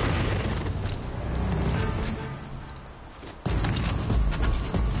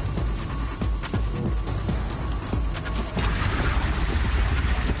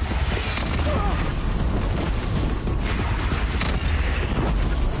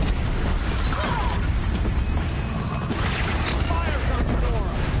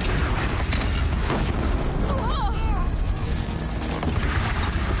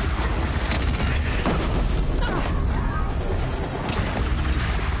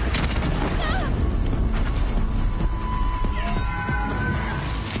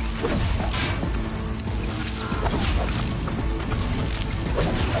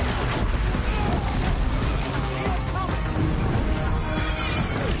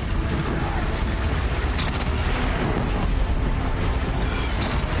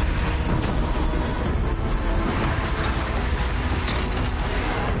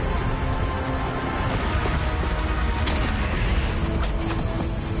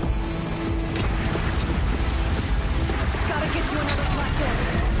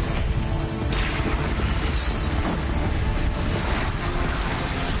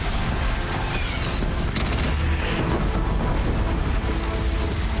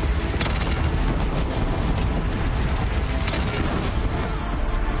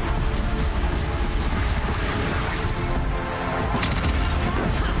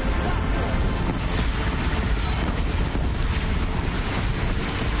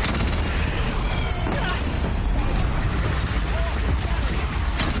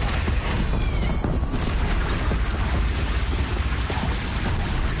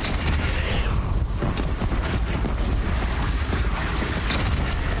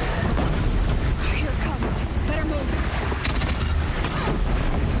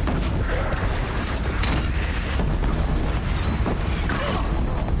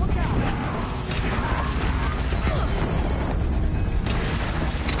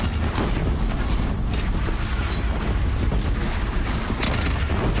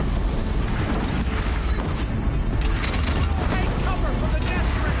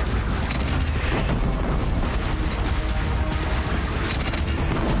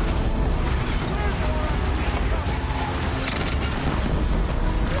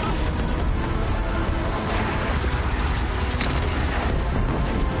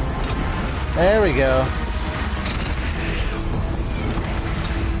 There we go. Time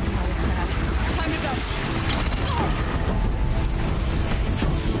to go.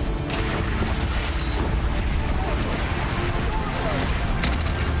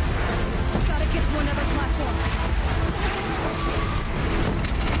 Gotta get to another platform.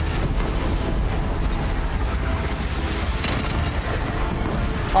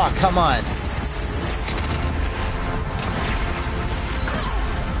 Oh, come on.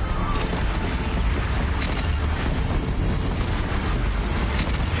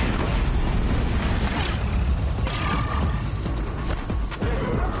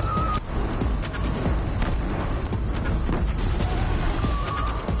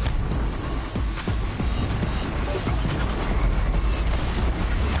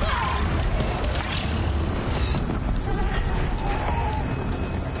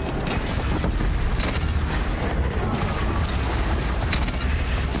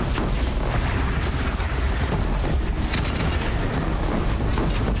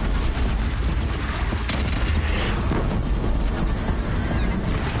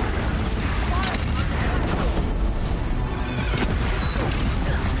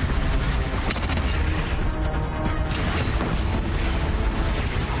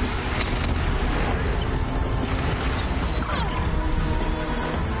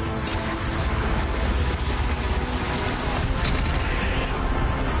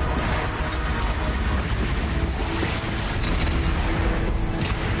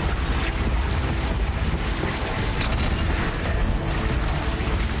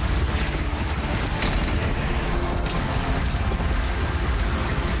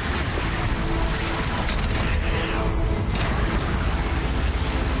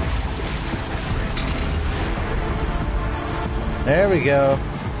 There we go.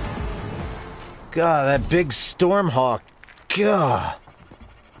 God, that big Stormhawk. God.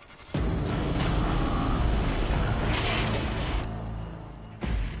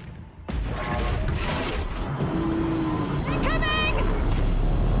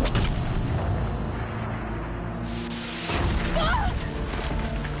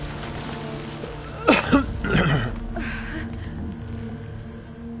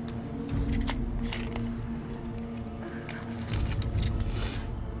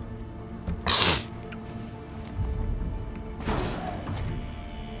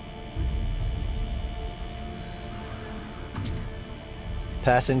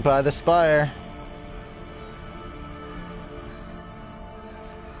 Passing by the spire.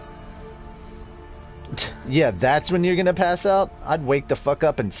 Yeah, that's when you're gonna pass out? I'd wake the fuck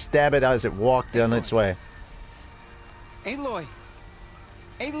up and stab it as it walked on its way. Aloy!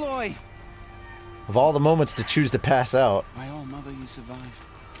 Aloy! Of all the moments to choose to pass out. My old mother, you survived.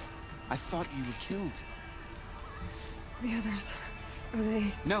 I thought you were killed. The others, are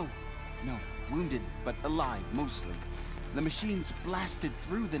they? No. Wounded, but alive, mostly. The machines blasted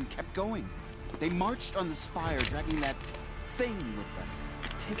through, then kept going. They marched on the spire, dragging that thing with them.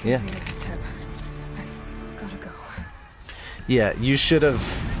 Taking the next step. I've gotta go. Yeah, you should have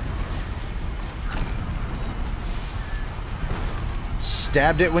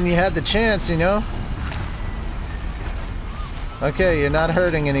stabbed it when you had the chance, you know? Okay, you're not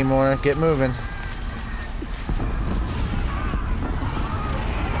hurting anymore. Get moving.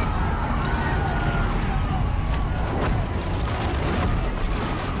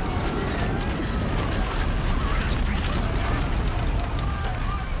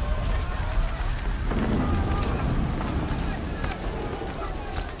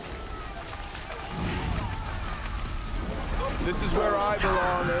 This is where I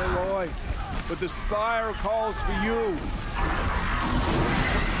belong, Aloy. But the spire calls for you.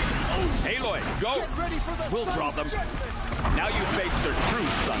 Aloy, go! We'll draw them. Now you face their true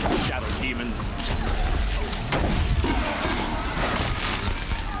sons, shadow demons.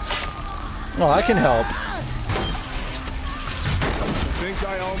 Oh, I can help. I think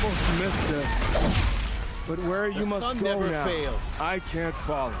I almost missed this. But where you must sun go never now, fails. I can't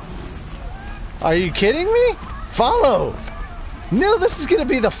follow. Are you kidding me? Follow! No, this is gonna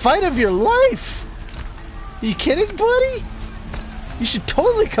be the fight of your life! Are you kidding, buddy? You should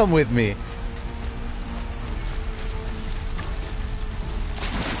totally come with me.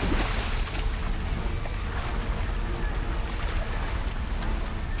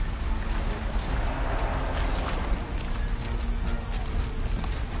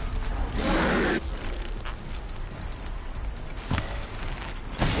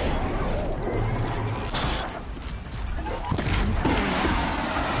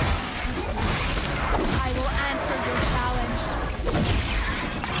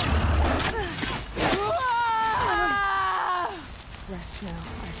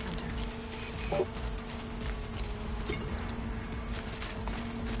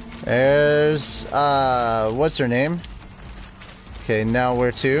 There's, what's her name? Okay, now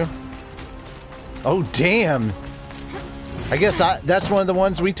where to? Oh, damn! I guess that's one of the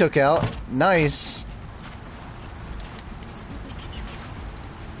ones we took out. Nice.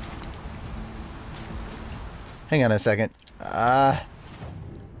 Hang on a second.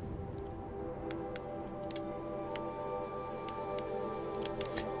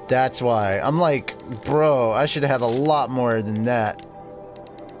 That's why. I'm like, bro, I should have a lot more than that.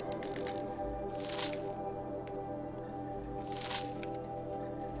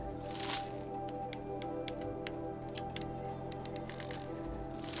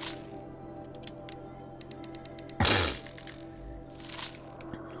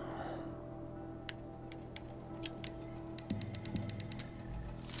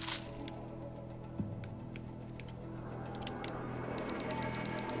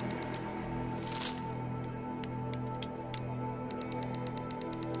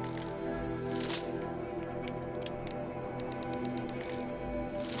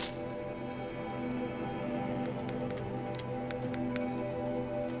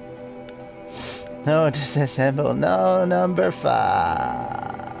 No, disassemble. No, number 5.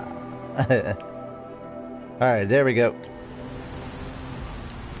 Alright, there we go.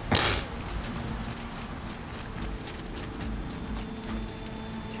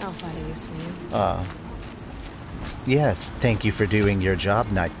 I'll find a use for you. Yes, thank you for doing your job,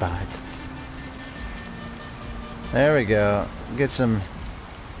 Nightbot. There we go. Get some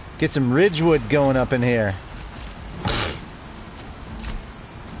Ridgewood going up in here.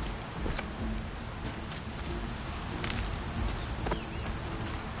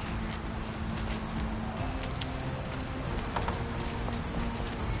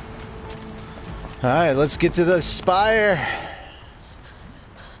 Alright, let's get to the spire.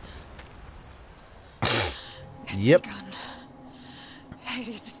 Yep.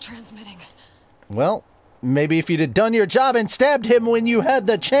 Hades is transmitting. Well, maybe if you'd have done your job and stabbed him when you had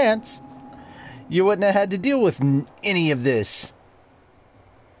the chance, you wouldn't have had to deal with any of this.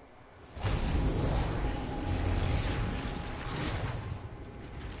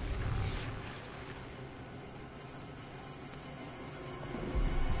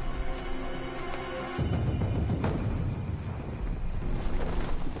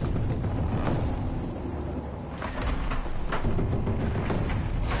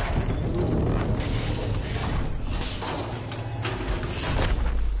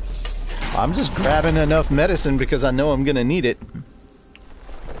 I'm just grabbing enough medicine because I know I'm gonna need it.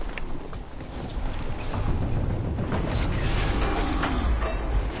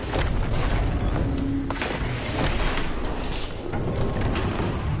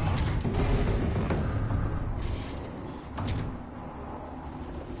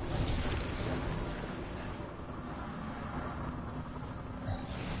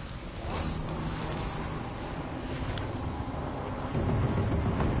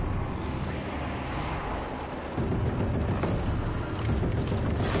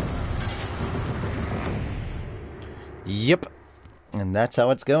 Yep. And that's how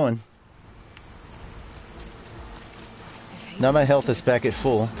it's going. Now my health is back at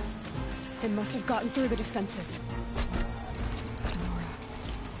full. They must have gotten through the defenses. Nora.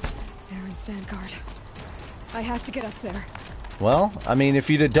 Aaron's vanguard. I have to get up there. Well, I mean, if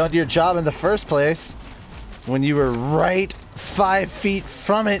you'd have done your job in the first place, when you were right 5 feet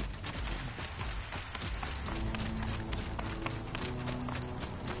from it.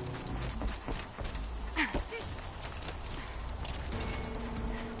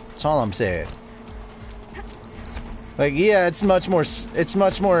 That's all I'm saying. Like, yeah, it's much more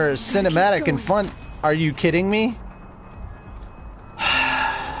cinematic and fun. Are you kidding me?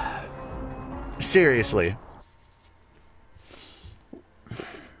 Seriously.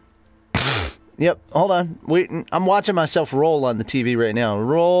 Yep, hold on. Wait, I'm watching myself roll on the TV right now.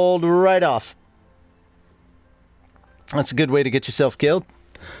 Rolled right off. That's a good way to get yourself killed.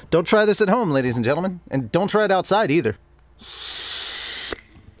 Don't try this at home, ladies and gentlemen. And don't try it outside either.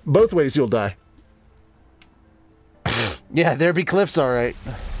 Both ways you'll die. Yeah, there be cliffs, alright.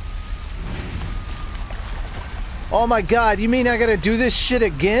 Oh my god, you mean I gotta do this shit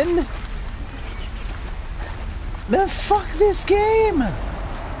again? Man, fuck this game!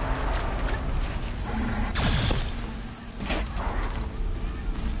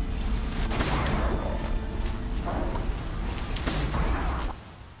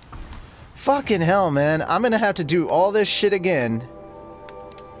 Fucking hell, man. I'm gonna have to do all this shit again.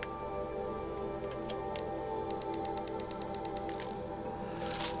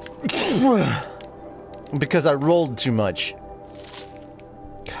 Because I rolled too much.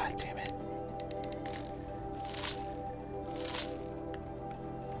 God damn it.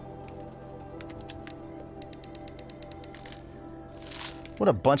 What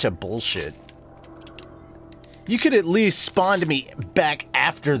a bunch of bullshit. You could at least spawn me back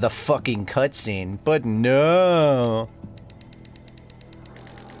after the fucking cutscene, but no.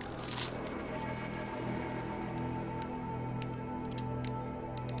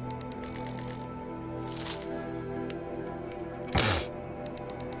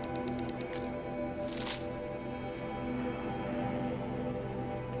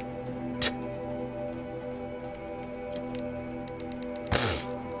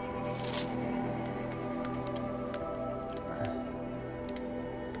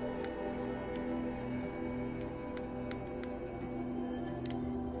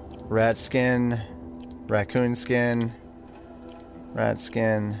 Rat skin, raccoon skin, rat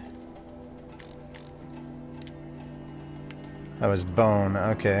skin. That was bone,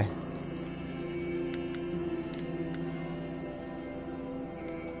 okay.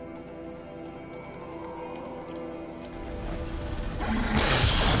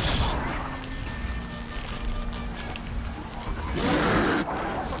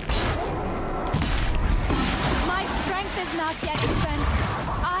 My strength is not yet spent.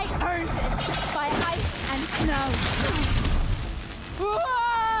 I earned it by ice and snow.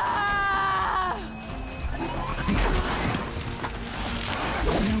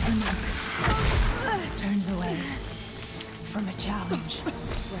 Nobunag turns away from a challenge.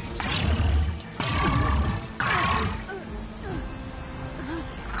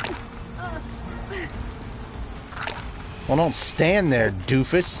 Well, don't stand there,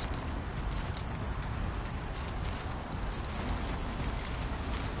 doofus.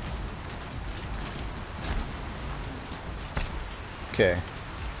 Okay.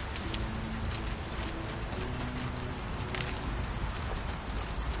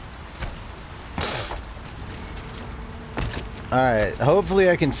 Alright, hopefully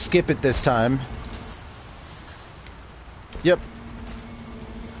I can skip it this time. Yep.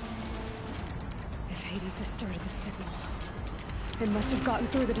 If Hades has started the signal, it must have gotten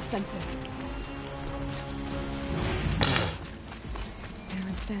through the defenses.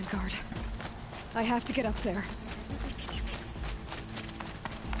 Baron's Vanguard. I have to get up there.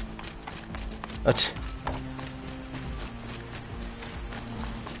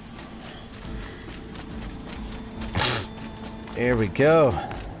 There we go.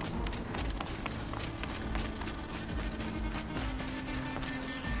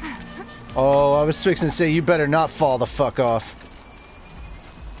 Oh, I was fixing to say you better not fall the fuck off.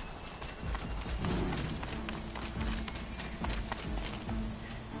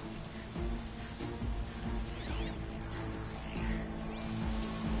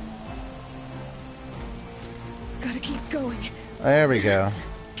 Gotta keep going. There we go.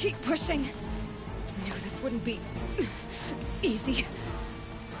 Keep pushing. I knew this wouldn't be easy.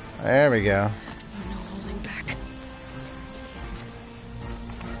 There we go. So no holding back.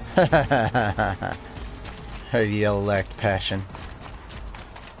 Her yell lacked passion.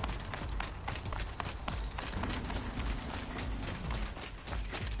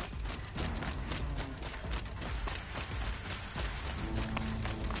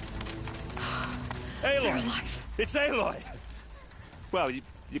 Aloy! It's Aloy! Well, you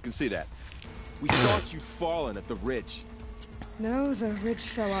can see that. We thought you'd fallen at the ridge. No, the ridge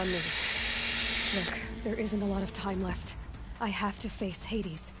fell on me. Look, there isn't a lot of time left. I have to face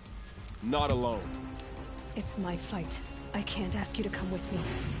Hades. Not alone. It's my fight. I can't ask you to come with me.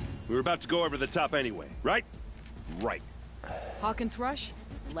 We were about to go over the top anyway, right? Right. Hawk and Thrush,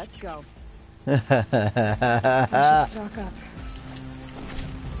 let's go. I should stock up.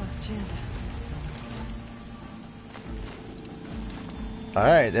 Last chance.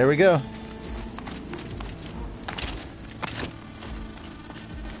 Alright, there we go.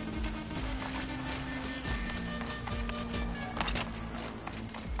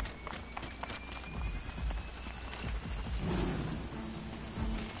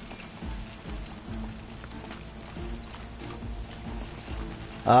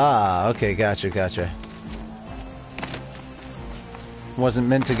 Ah, okay, gotcha. Wasn't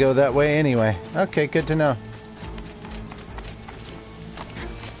meant to go that way anyway. Okay, good to know.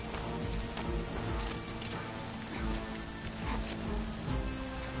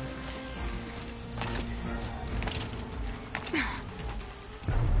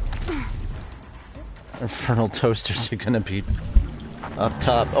 Infernal toasters are gonna be up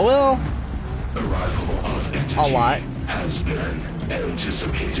top. Oh, well, Arrival of entity a lot. has been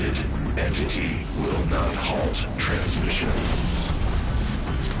anticipated. Entity will not halt transmission.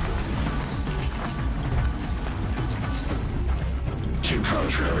 To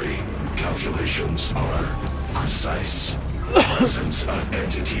contrary, calculations are precise. The presence of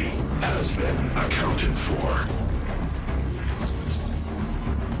entity has been accounted for.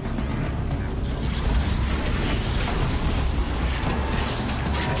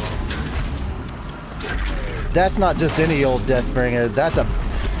 That's not just any old Deathbringer.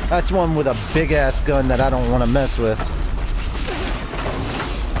 That's one with a big ass gun that I don't want to mess with.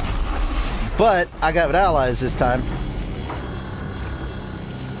 But I got allies this time.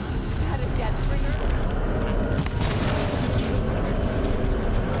 Is that a Deathbringer?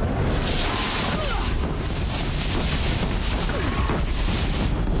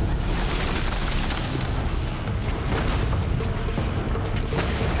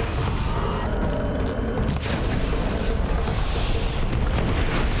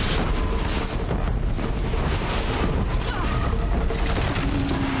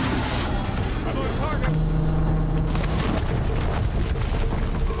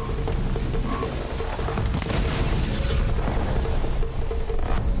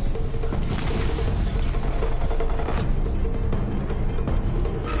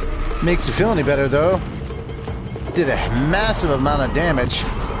 Makes you feel any better though. Did a massive amount of damage.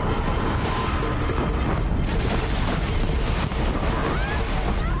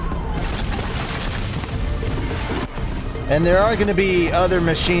 And there are going to be other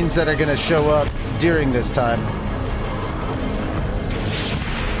machines that are going to show up during this time.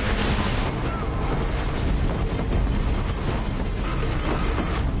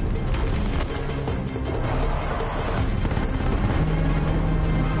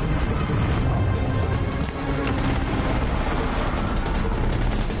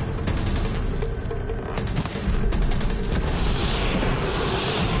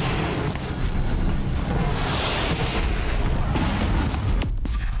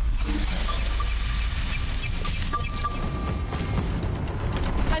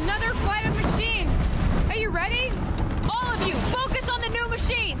 Another flight of machines! Are you ready? All of you, focus on the new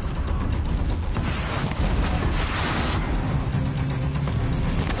machines!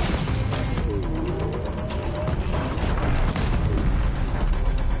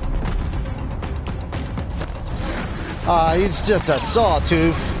 It's just a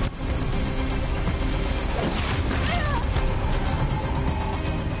sawtooth.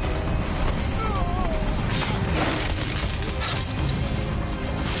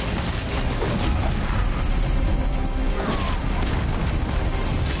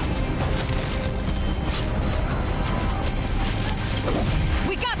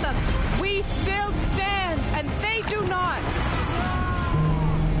 We got them! We still stand, and they do not!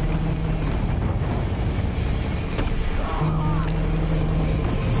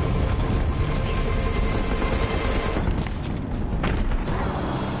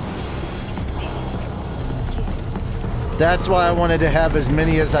 That's why I wanted to have as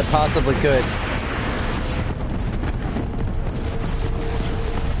many as I possibly could.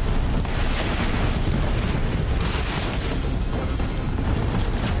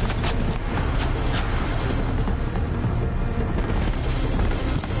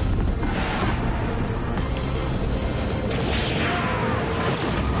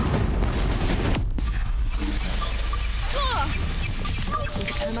 With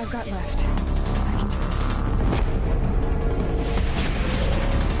the time I've got left, I can do this.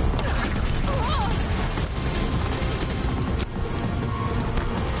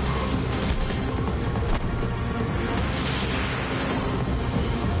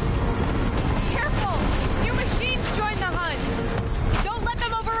 Careful! New machines join the hunt! Don't let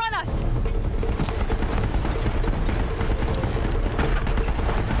them overrun us!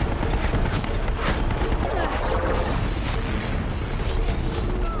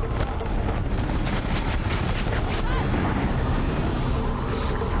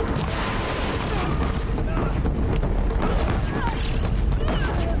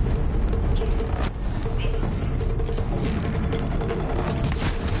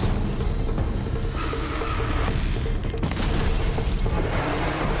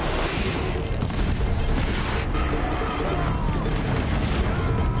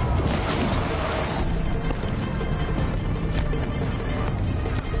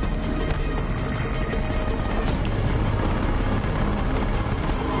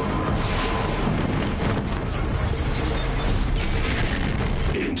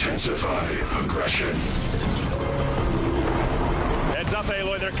 Intensify aggression. Heads up,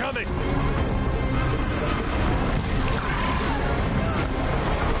 Aloy, they're coming!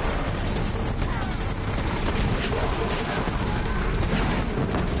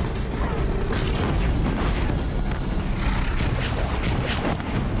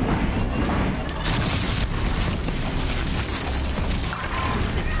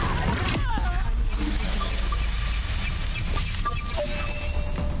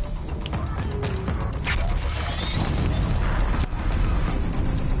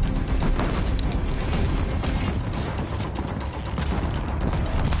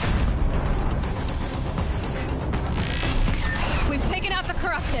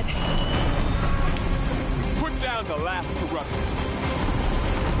 detected. Put down the last corruption.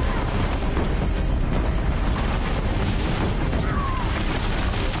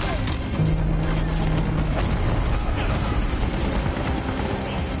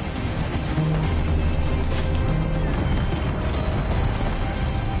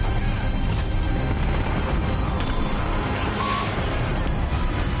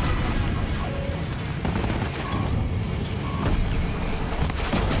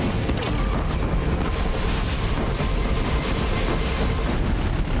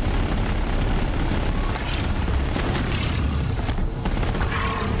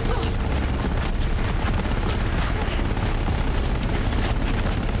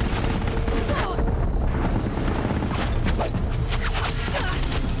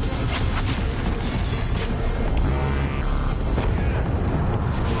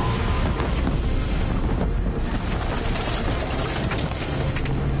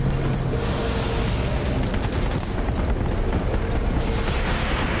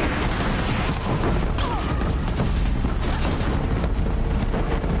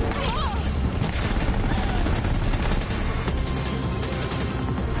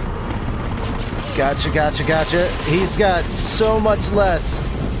 Gotcha. He's got so much less.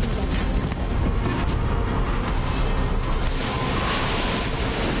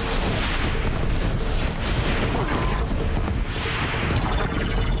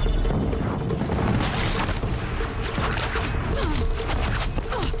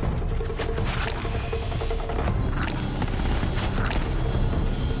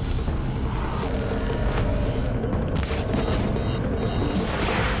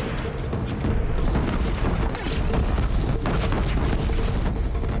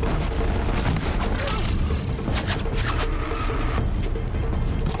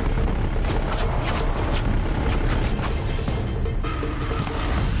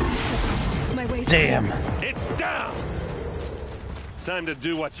 Damn. It's down! Time to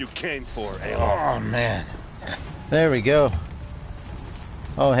do what you came for, Aloy. Oh, man. There we go.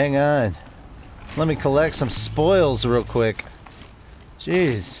 Oh, hang on. Let me collect some spoils real quick.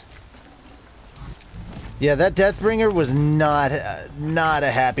 Jeez. Yeah, that Deathbringer was not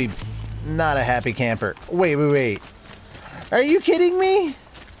a happy camper. Wait. Are you kidding me?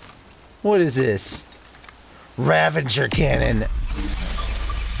 What is this? Ravager cannon.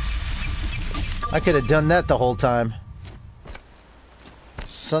 I could have done that the whole time.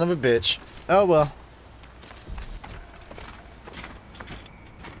 Son of a bitch. Oh well.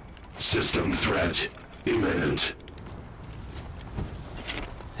 System threat imminent.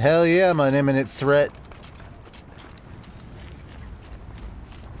 Hell yeah, I'm an imminent threat.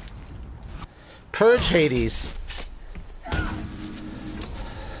 Purge Hades.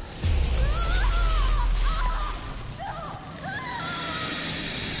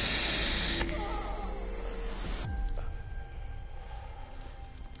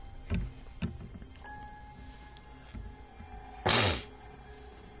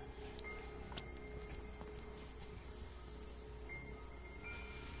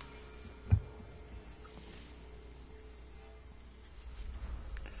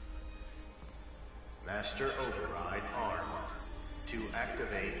 Master Override armed. To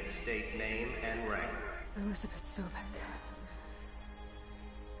activate, state name and rank. Elizabeth Sobek.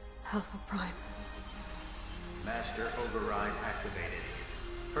 Alpha Prime. Master Override activated.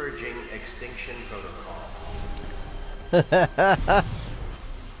 Purging extinction protocol.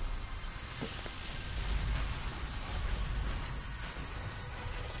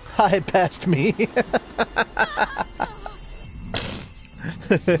 Hi, past me.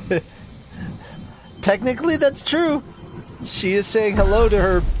 Technically, that's true. She is saying hello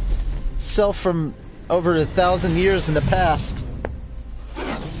to herself from over 1,000 years in the past.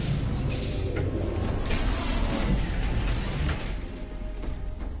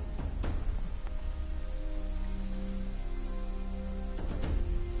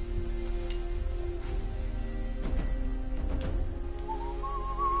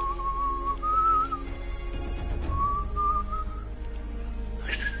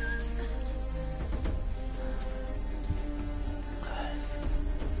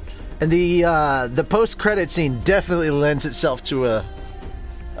 And the post-credit scene definitely lends itself to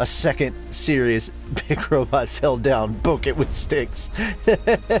a second series. Big robot fell down, poke it with sticks.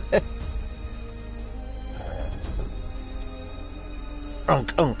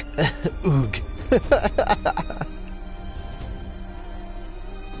 Unk. Oog.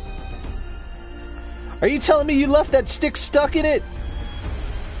 Are you telling me you left that stick stuck in it?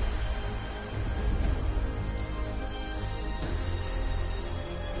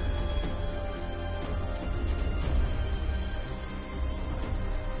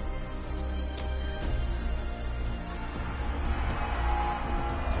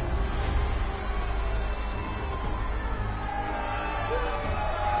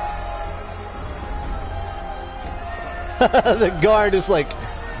 The guard is like,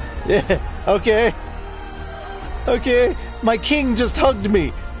 yeah, okay. Okay, my king just hugged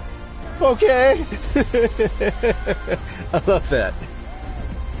me. Okay. I love that.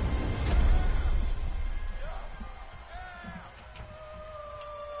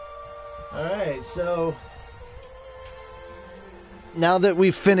 Alright, so now that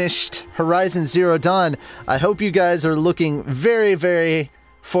we've finished Horizon Zero Dawn, I hope you guys are looking very, very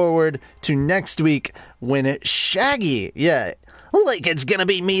forward to next week when Shaggy, yeah, like it's gonna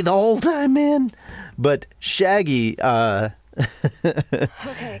be me the whole time, man. But Shaggy,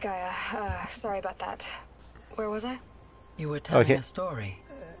 Okay, Gaia, sorry about that. Where was I? You were telling a story.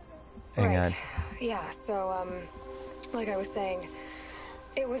 Hang on. Yeah, so, like I was saying,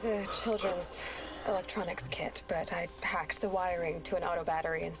 it was a children's electronics kit, but I hacked the wiring to an auto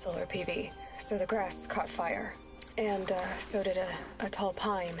battery and solar PV. So the grass caught fire. And, so did a tall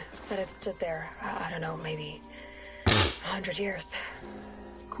pine that had stood there, I don't know, maybe 100 years.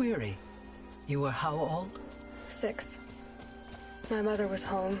 Query. You were how old? 6. My mother was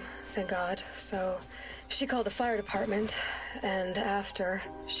home, thank God, so she called the fire department, and after,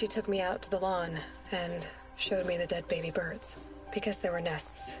 she took me out to the lawn and showed me the dead baby birds, because there were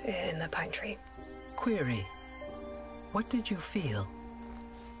nests in the pine tree. Query. What did you feel?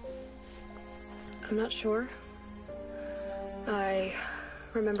 I'm not sure. I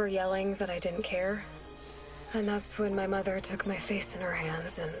remember yelling that I didn't care, and that's when my mother took my face in her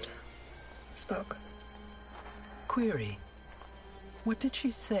hands and spoke. Query. What did she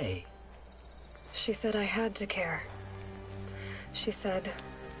say? She said I had to care. She said,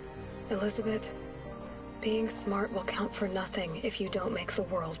 Elizabeth, being smart will count for nothing if you don't make the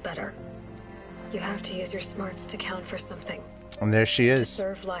world better. You have to use your smarts to count for something. And there she To is.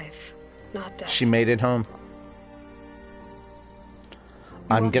 serve life, not death. She made it home.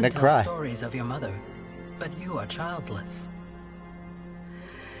 You I'm gonna often tell cry. Stories of your mother, but you are childless.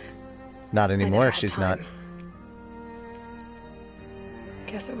 Not anymore, she's not.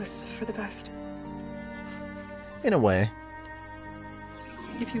 Guess it was for the best. In a way.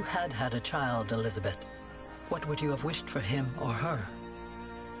 If you had had a child, Elizabeth, what would you have wished for him or her?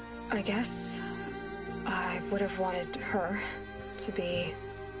 I guess I would have wanted her to be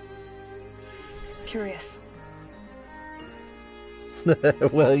curious.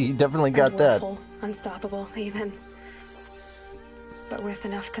 Well, you definitely got that. Willful, unstoppable, even. But with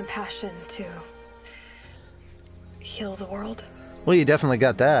enough compassion to heal the world. Well, you definitely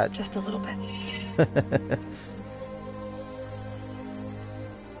got that. Just a little bit.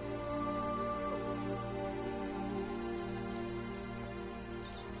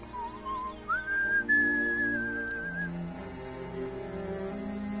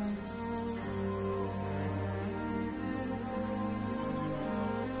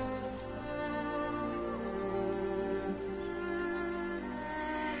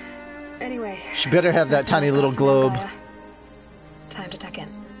 Anyway. She better have that tiny little globe. Time to tuck in.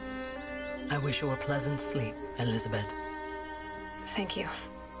 I wish you a pleasant sleep, Elizabeth. Thank you.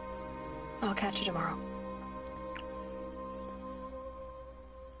 I'll catch you tomorrow.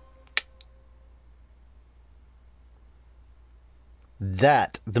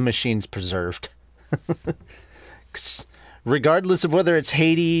 That the machine's preserved. Regardless of whether it's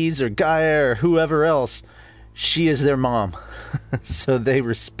Hades or Gaia or whoever else, she is their mom. So they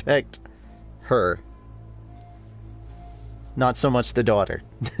respect her. Not so much the daughter.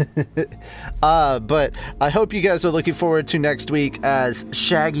 But I hope you guys are looking forward to next week as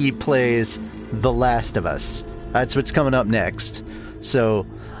Shaggy plays The Last of Us. That's what's coming up next. So,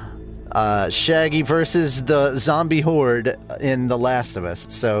 Shaggy versus the zombie horde in The Last of Us.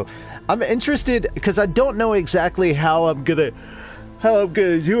 So, I'm interested because I don't know exactly how I'm gonna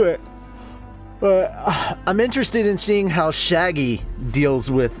do it. I'm interested in seeing how Shaggy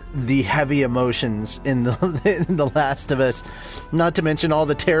deals with the heavy emotions in the Last of Us. Not to mention all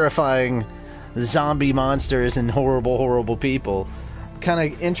the terrifying zombie monsters and horrible, horrible people.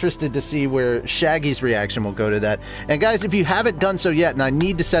 Kind of interested to see where Shaggy's reaction will go to that. And guys, if you haven't done so yet, and I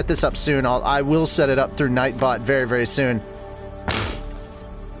need to set this up soon, I will set it up through Nightbot very, very soon.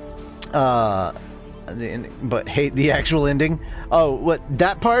 But hate the actual ending. Oh, what,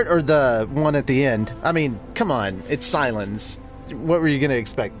 that part or the one at the end? I mean, come on, it's silence. What were you gonna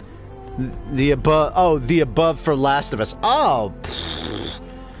expect? The above. Oh, the above for Last of Us. Oh,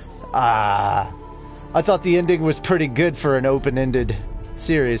 I thought the ending was pretty good for an open-ended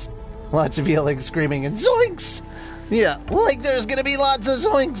series. Lots of yelling, screaming, and zoinks. Yeah, like there's gonna be lots of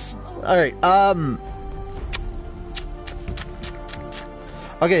zoinks. All right.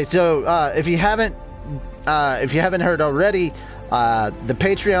 Okay, so if you haven't heard already, The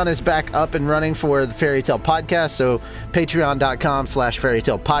Patreon is back up and running for the Fairy Tale Podcast, so patreon.com/Fairy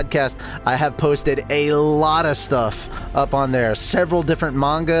Tale Podcast. I have posted a lot of stuff up on there, several different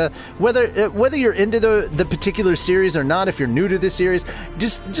manga. Whether you're into the particular series or not, if you're new to this series,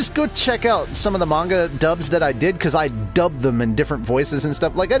 just go check out some of the manga dubs that I did, because I dubbed them in different voices and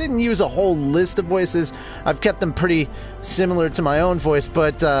stuff. Like, I didn't use a whole list of voices. I've kept them pretty similar to my own voice,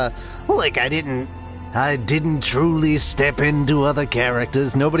 but I didn't truly step into other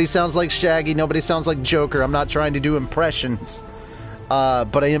characters. Nobody sounds like Shaggy. Nobody sounds like Joker. I'm not trying to do impressions.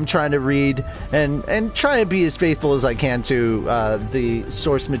 But I am trying to read and try and be as faithful as I can to the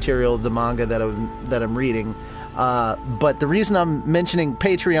source material of the manga that I'm reading. But the reason I'm mentioning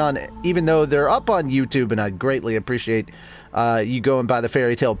Patreon, even though they're up on YouTube, and I'd greatly appreciate you going by the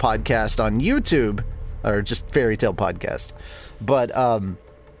Fairy Tale Podcast on YouTube, or just Fairy Tale Podcast. But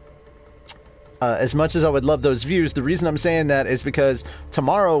as much as I would love those views, the reason I'm saying that is because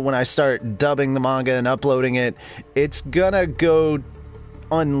tomorrow, when I start dubbing the manga and uploading it, it's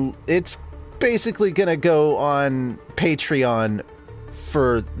basically gonna go on Patreon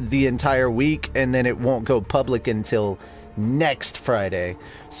for the entire week, and then it won't go public until next Friday.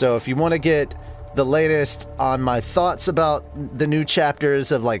 So if you want to get the latest on my thoughts about the new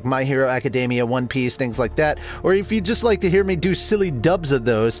chapters of, like, My Hero Academia, One Piece, things like that, or if you just like to hear me do silly dubs of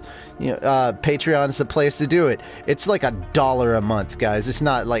those, Patreon's the place to do it. It's like $1 a month, guys. It's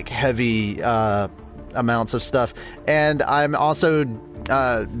not like heavy amounts of stuff. And I'm also,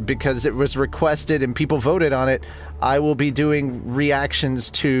 because it was requested and people voted on it, I will be doing reactions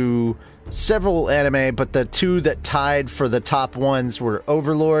to several anime, but the two that tied for the top ones were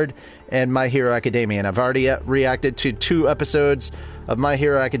Overlord and My Hero Academia. And I've already reacted to 2 episodes of My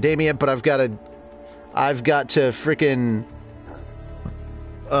Hero Academia, but I've got to freaking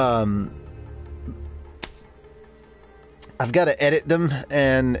I've got to edit them,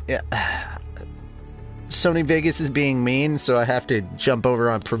 and Sony Vegas is being mean, so I have to jump over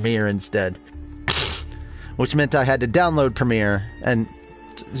on Premiere instead, which meant I had to download Premiere. And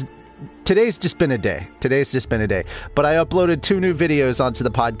today's just been a day. But I uploaded 2 new videos onto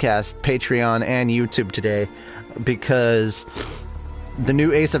the podcast, Patreon and YouTube today, because the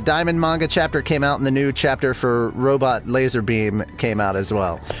new Ace of Diamond manga chapter came out, and the new chapter for Robot Laser Beam came out as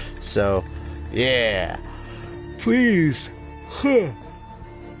well. So, yeah. Please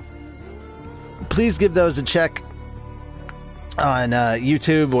give those a check on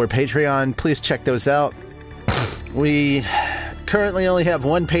YouTube or Patreon. Please check those out. We currently only have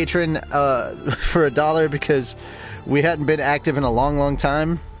 1 patron for $1, because we hadn't been active in a long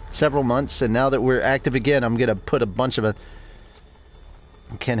time, several months, and now that we're active again, I'm gonna put a bunch of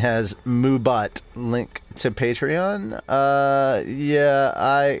Ken has Moobot link to Patreon.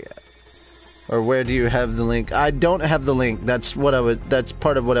 Or where do you have the link? I don't have the link. That's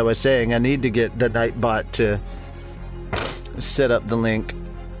part of what I was saying. I need to get the Nightbot to set up the link.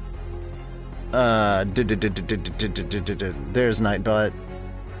 There's Nightbot.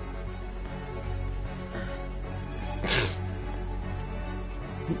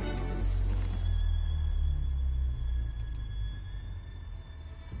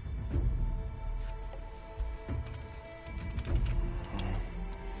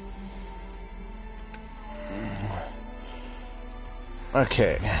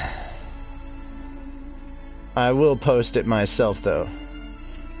 Okay. I will post it myself, though.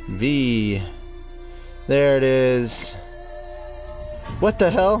 V. There it is. What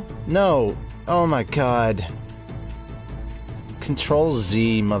the hell? No. Oh my god. Control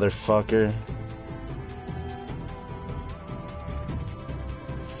Z, motherfucker.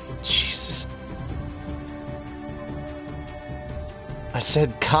 Jesus. I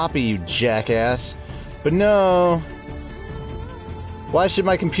said copy, you jackass. But no. Why should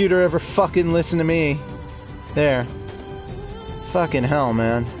my computer ever fucking listen to me? There. Fucking hell,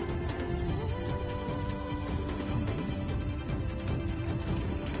 man.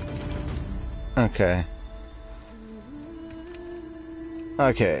 Okay.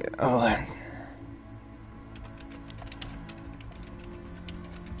 Okay. Oh.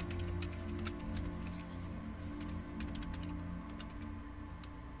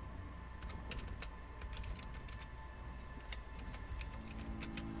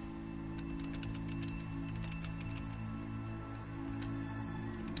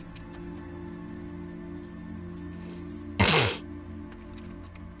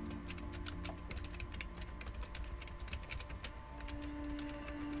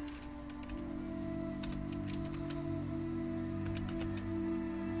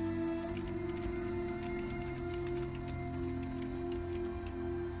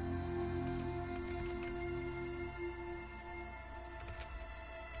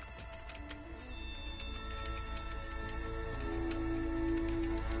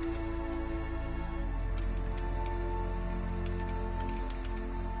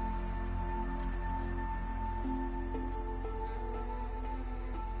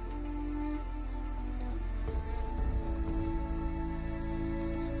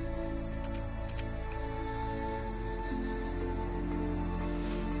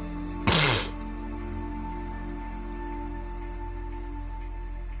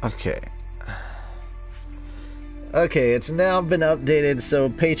 Okay. Okay, it's now been updated, so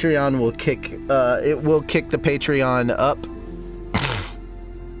Patreon will kick, it will kick the Patreon up.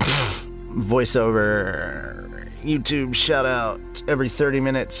 Voiceover, YouTube shout out every 30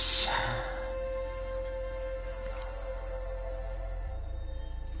 minutes.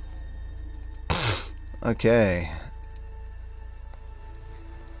 Okay.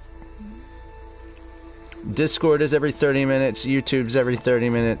 Discord is every 30 minutes, YouTube's every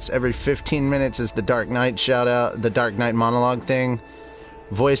 30 minutes, every 15 minutes is the Dark Knight shout out, the Dark Knight monologue thing,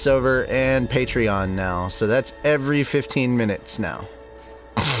 voiceover, and Patreon now. So that's every 15 minutes now.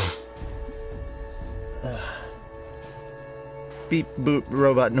 Beep boop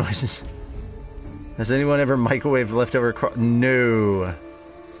robot noises. Has anyone ever microwaved leftover No.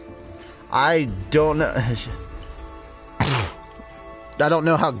 I don't know. I don't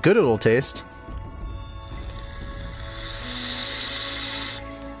know how good it'll taste.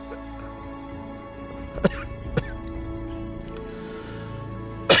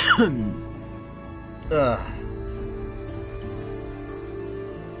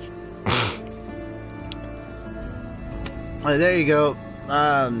 There you go.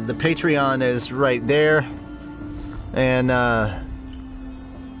 The Patreon is right there. And,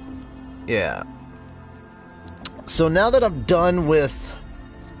 yeah. So now that I'm done with...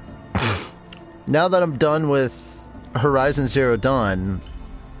 Horizon Zero Dawn,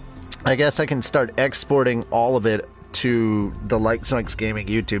 I guess I can start exporting all of it to the Like Zoinks Gaming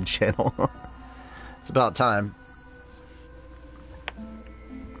YouTube channel. It's about time.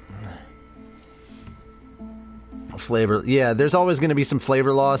 Flavor, yeah, there's always going to be some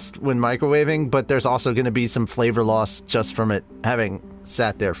flavor loss when microwaving, but there's also going to be some flavor loss just from it having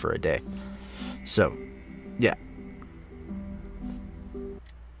sat there for a day. So, yeah.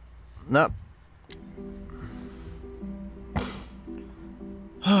 Nope.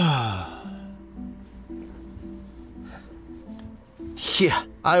 Yeah,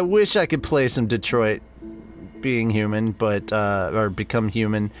 I wish I could play some Detroit Being Human, but, or Become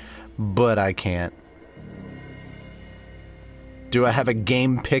Human, but I can't. Do I have a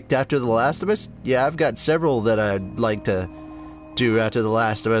game picked after The Last of Us? Yeah, I've got several that I'd like to do after The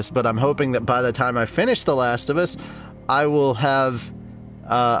Last of Us, but I'm hoping that by the time I finish The Last of Us, I will have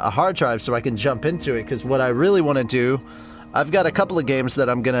a hard drive so I can jump into it, because what I really want to do, I've got a couple of games that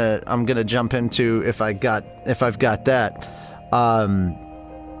I'm gonna jump into if I've got that.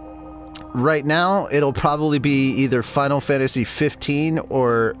 Right now, it'll probably be either Final Fantasy 15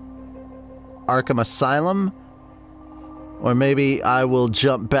 or Arkham Asylum. Or maybe I will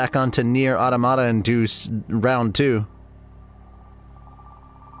jump back onto Nier Automata and do round 2.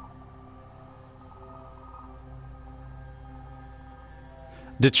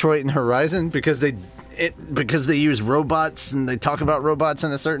 Detroit and Horizon, because they use robots and they talk about robots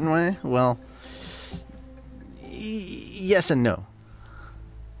in a certain way. Well, yes and no.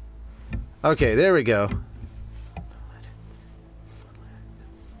 Okay, there we go.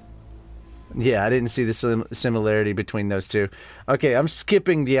 Yeah, I didn't see the similarity between those two. Okay, I'm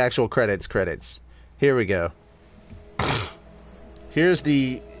skipping the actual credits. Here we go. Here's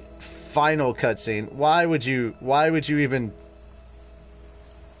the final cutscene. Why would you even...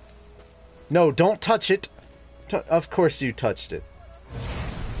 No, don't touch it. Of course you touched it.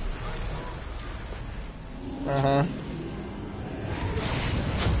 Uh-huh.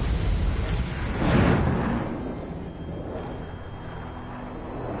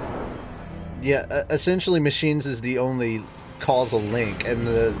 Yeah, essentially machines is the only causal link, and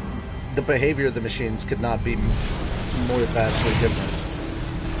the behavior of the machines could not be more vastly different.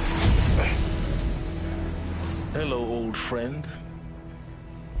 Hello, old friend.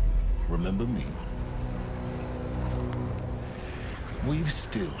 Remember me? We've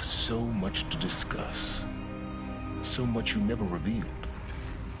still so much to discuss. So much you never revealed.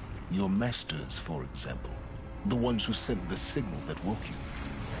 Your masters, for example. The ones who sent the signal that woke you.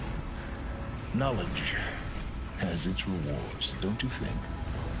 Knowledge has its rewards, don't you think?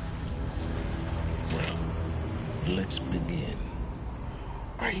 Well, let's begin.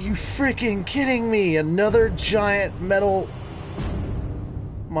 Are you freaking kidding me? Another giant metal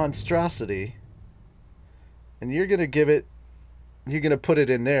monstrosity. And you're gonna put it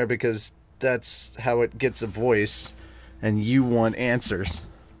in there because that's how it gets a voice, and you want answers.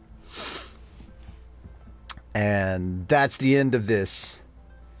 And that's the end of this.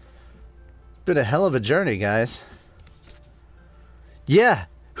 Been a hell of a journey, guys. Yeah,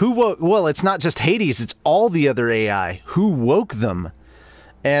 who woke... Well, it's not just Hades, it's all the other AI. Who woke them?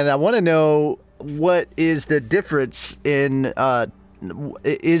 And I want to know what is the difference in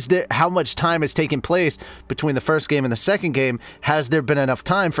how much time has taken place between the first game and the second game? Has there been enough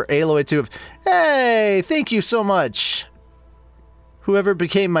time for Aloy to have, hey, thank you so much, whoever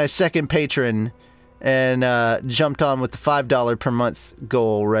became my second patron and jumped on with the $5 per month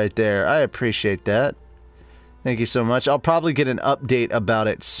goal right there. I appreciate that. Thank you so much. I'll probably get an update about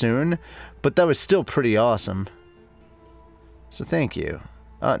it soon, but that was still pretty awesome. So thank you.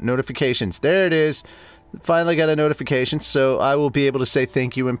 Notifications. There it is. Finally got a notification, so I will be able to say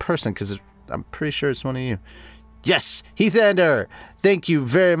thank you in person, because I'm pretty sure it's one of you. Yes! Heathander! Thank you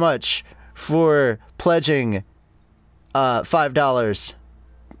very much for pledging $5.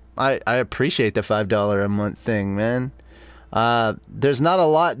 I appreciate the $5 a month thing, man. There's not a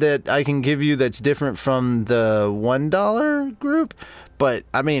lot that I can give you that's different from the $1 group, but,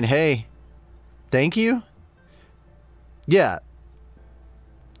 I mean, hey, thank you. Yeah.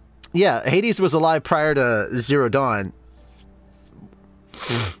 Yeah, Hades was alive prior to Zero Dawn.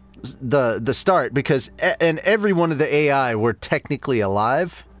 The start, because and every one of the AI were technically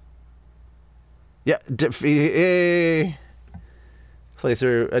alive. Yeah, playthrough.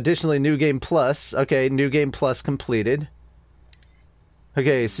 Additionally, New Game Plus. Okay, New Game Plus completed.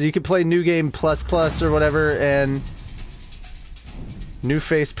 Okay, so you can play New Game Plus or whatever, and new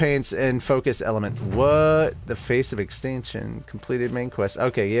face paints and focus element. What? The Face of Extinction. Completed main quest.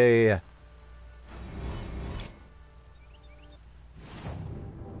 Okay, yeah.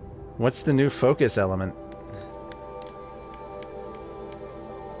 What's the new focus element?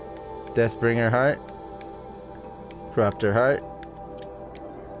 Deathbringer Heart. Corruptor Heart.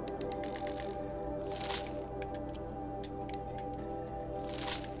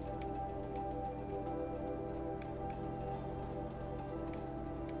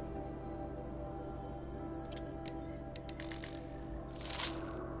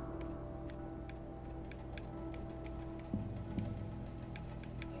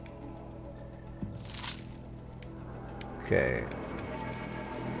 Okay.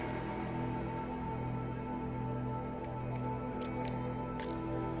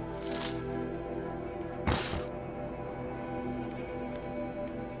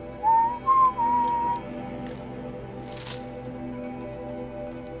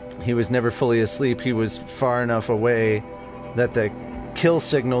 He was never fully asleep. He was far enough away that the kill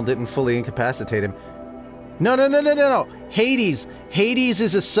signal didn't fully incapacitate him. No. Hades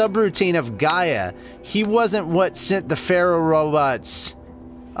is a subroutine of Gaia. He wasn't what sent the Pharaoh robots.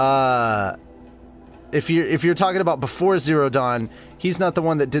 If you're talking about before Zero Dawn, he's not the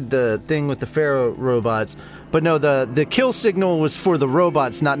one that did the thing with the Pharaoh robots. But no, the kill signal was for the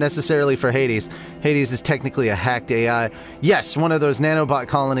robots, not necessarily for Hades. Hades is technically a hacked AI. Yes, one of those nanobot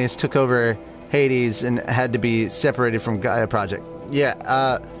colonies took over Hades and had to be separated from Gaia Project.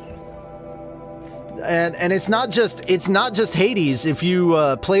 Yeah, and it's not just Hades. If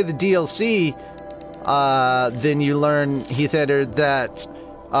you play the DLC, then you learn, Heathander, that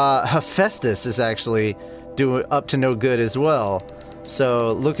Hephaestus is actually doing up to no good as well.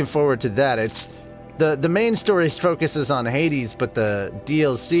 So looking forward to that. It's the main story focuses on Hades, but the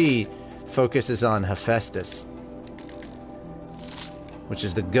DLC focuses on Hephaestus, which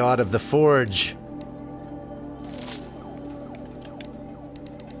is the god of the forge.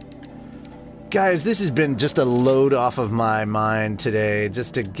 Guys, this has been just a load off of my mind today,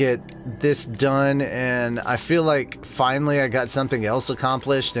 just to get this done, and I feel like finally I got something else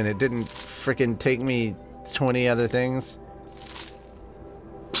accomplished, and it didn't frickin' take me 20 other things.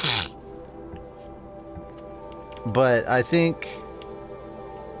 But I think...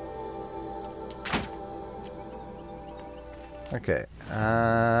 Okay.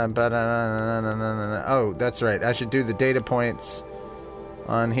 Oh, that's right. I should do the data points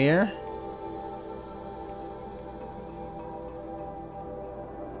on here.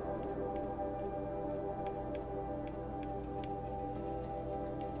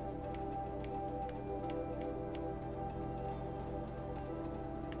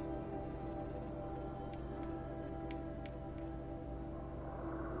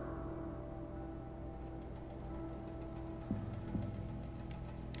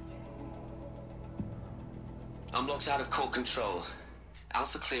 Unlocked out of core control.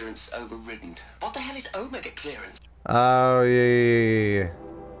 Alpha clearance overridden. What the hell is Omega clearance? Oh, yeah.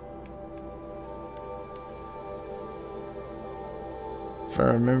 If I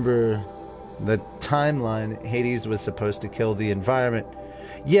remember the timeline, Hades was supposed to kill the environment.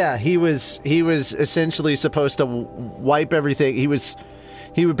 Yeah, he was essentially supposed to wipe everything. He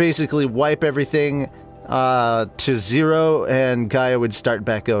would basically wipe everything to zero, and Gaia would start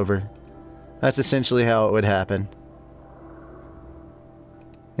back over. That's essentially how it would happen.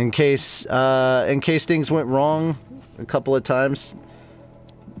 In case things went wrong a couple of times,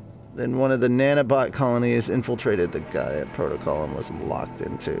 Then one of the nanobot colonies infiltrated the Gaia protocol and was locked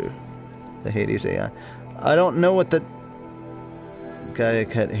into the Hades AI. I don't know what the... Gaia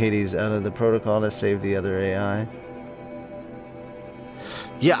cut Hades out of the protocol to save the other AI.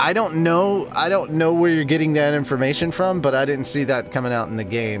 Yeah, I don't know where you're getting that information from, but I didn't see that coming out in the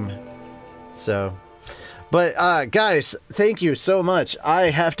game. So... But, guys, thank you so much. I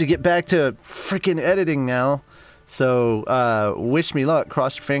have to get back to freaking editing now. So, wish me luck,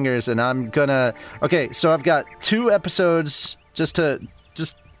 cross your fingers, and I'm gonna... Okay, so I've got 2 episodes, just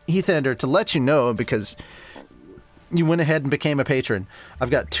Heathander, to let you know, because you went ahead and became a patron.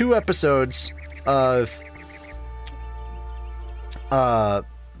 I've got 2 episodes of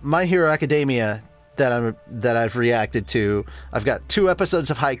My Hero Academia that I've reacted to. I've got 2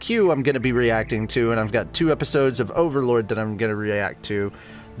 episodes of Haikyuu I'm going to be reacting to, and I've got 2 episodes of Overlord that I'm going to react to.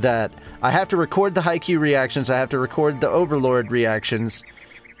 That I have to record the Haikyuu reactions, I have to record the Overlord reactions,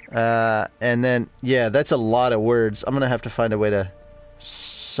 and then, yeah, that's a lot of words. I'm going to have to find a way to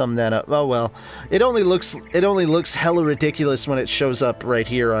sum that up. Oh well, it only looks hella ridiculous when it shows up right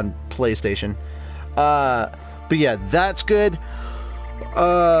here on PlayStation. But yeah, that's good.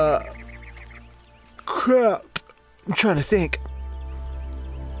 Crap. I'm trying to think.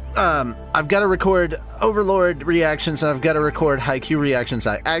 I've got to record Overlord reactions and I've got to record Haikyuu reactions.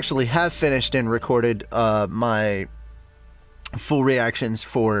 I actually have finished and recorded my full reactions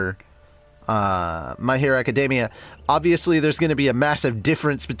for My Hero Academia. Obviously, there's going to be a massive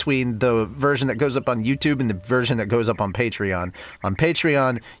difference between the version that goes up on YouTube and the version that goes up on Patreon. On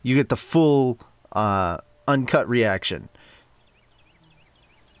Patreon, you get the full uncut reaction.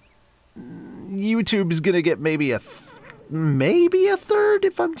 YouTube is going to get maybe a third,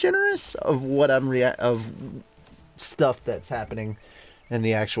 if I'm generous, of what of stuff that's happening in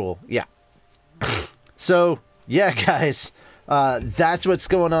the actual, yeah. So, yeah, guys, that's what's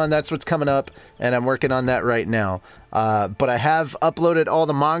going on, that's what's coming up, and I'm working on that right now. But I have uploaded all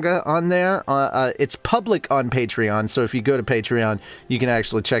the manga on there. It's public on Patreon, so if you go to Patreon, you can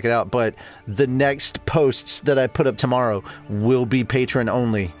actually check it out. But the next posts that I put up tomorrow will be patron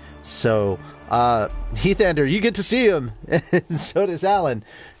only. So, Heathander, you get to see him, and so does Alan,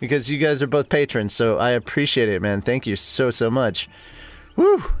 because you guys are both patrons, so I appreciate it, man. Thank you so much.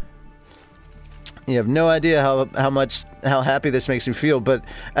 Woo! You have no idea how happy this makes me feel, but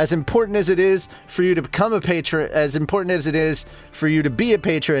as important as it is for you to become a patron, as important as it is for you to be a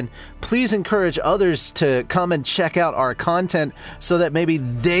patron, please encourage others to come and check out our content so that maybe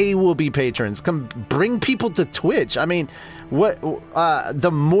they will be patrons. Come bring people to Twitch. I mean,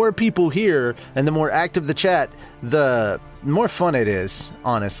 the more people here and the more active the chat, the more fun it is,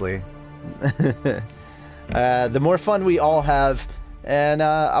 honestly. The more fun we all have. And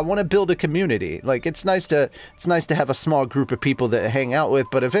I want to build a community. Like, it's nice to have a small group of people that I hang out with,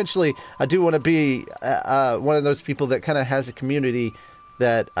 but eventually I do want to be one of those people that kind of has a community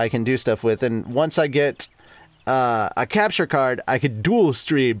that I can do stuff with. And once I get a capture card, I could dual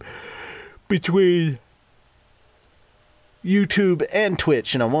stream between YouTube and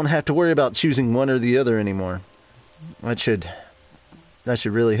Twitch, and I won't have to worry about choosing one or the other anymore. That should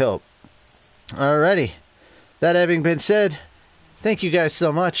really help. Alrighty. That having been said, thank you guys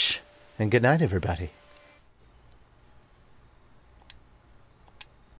so much, and good night, everybody.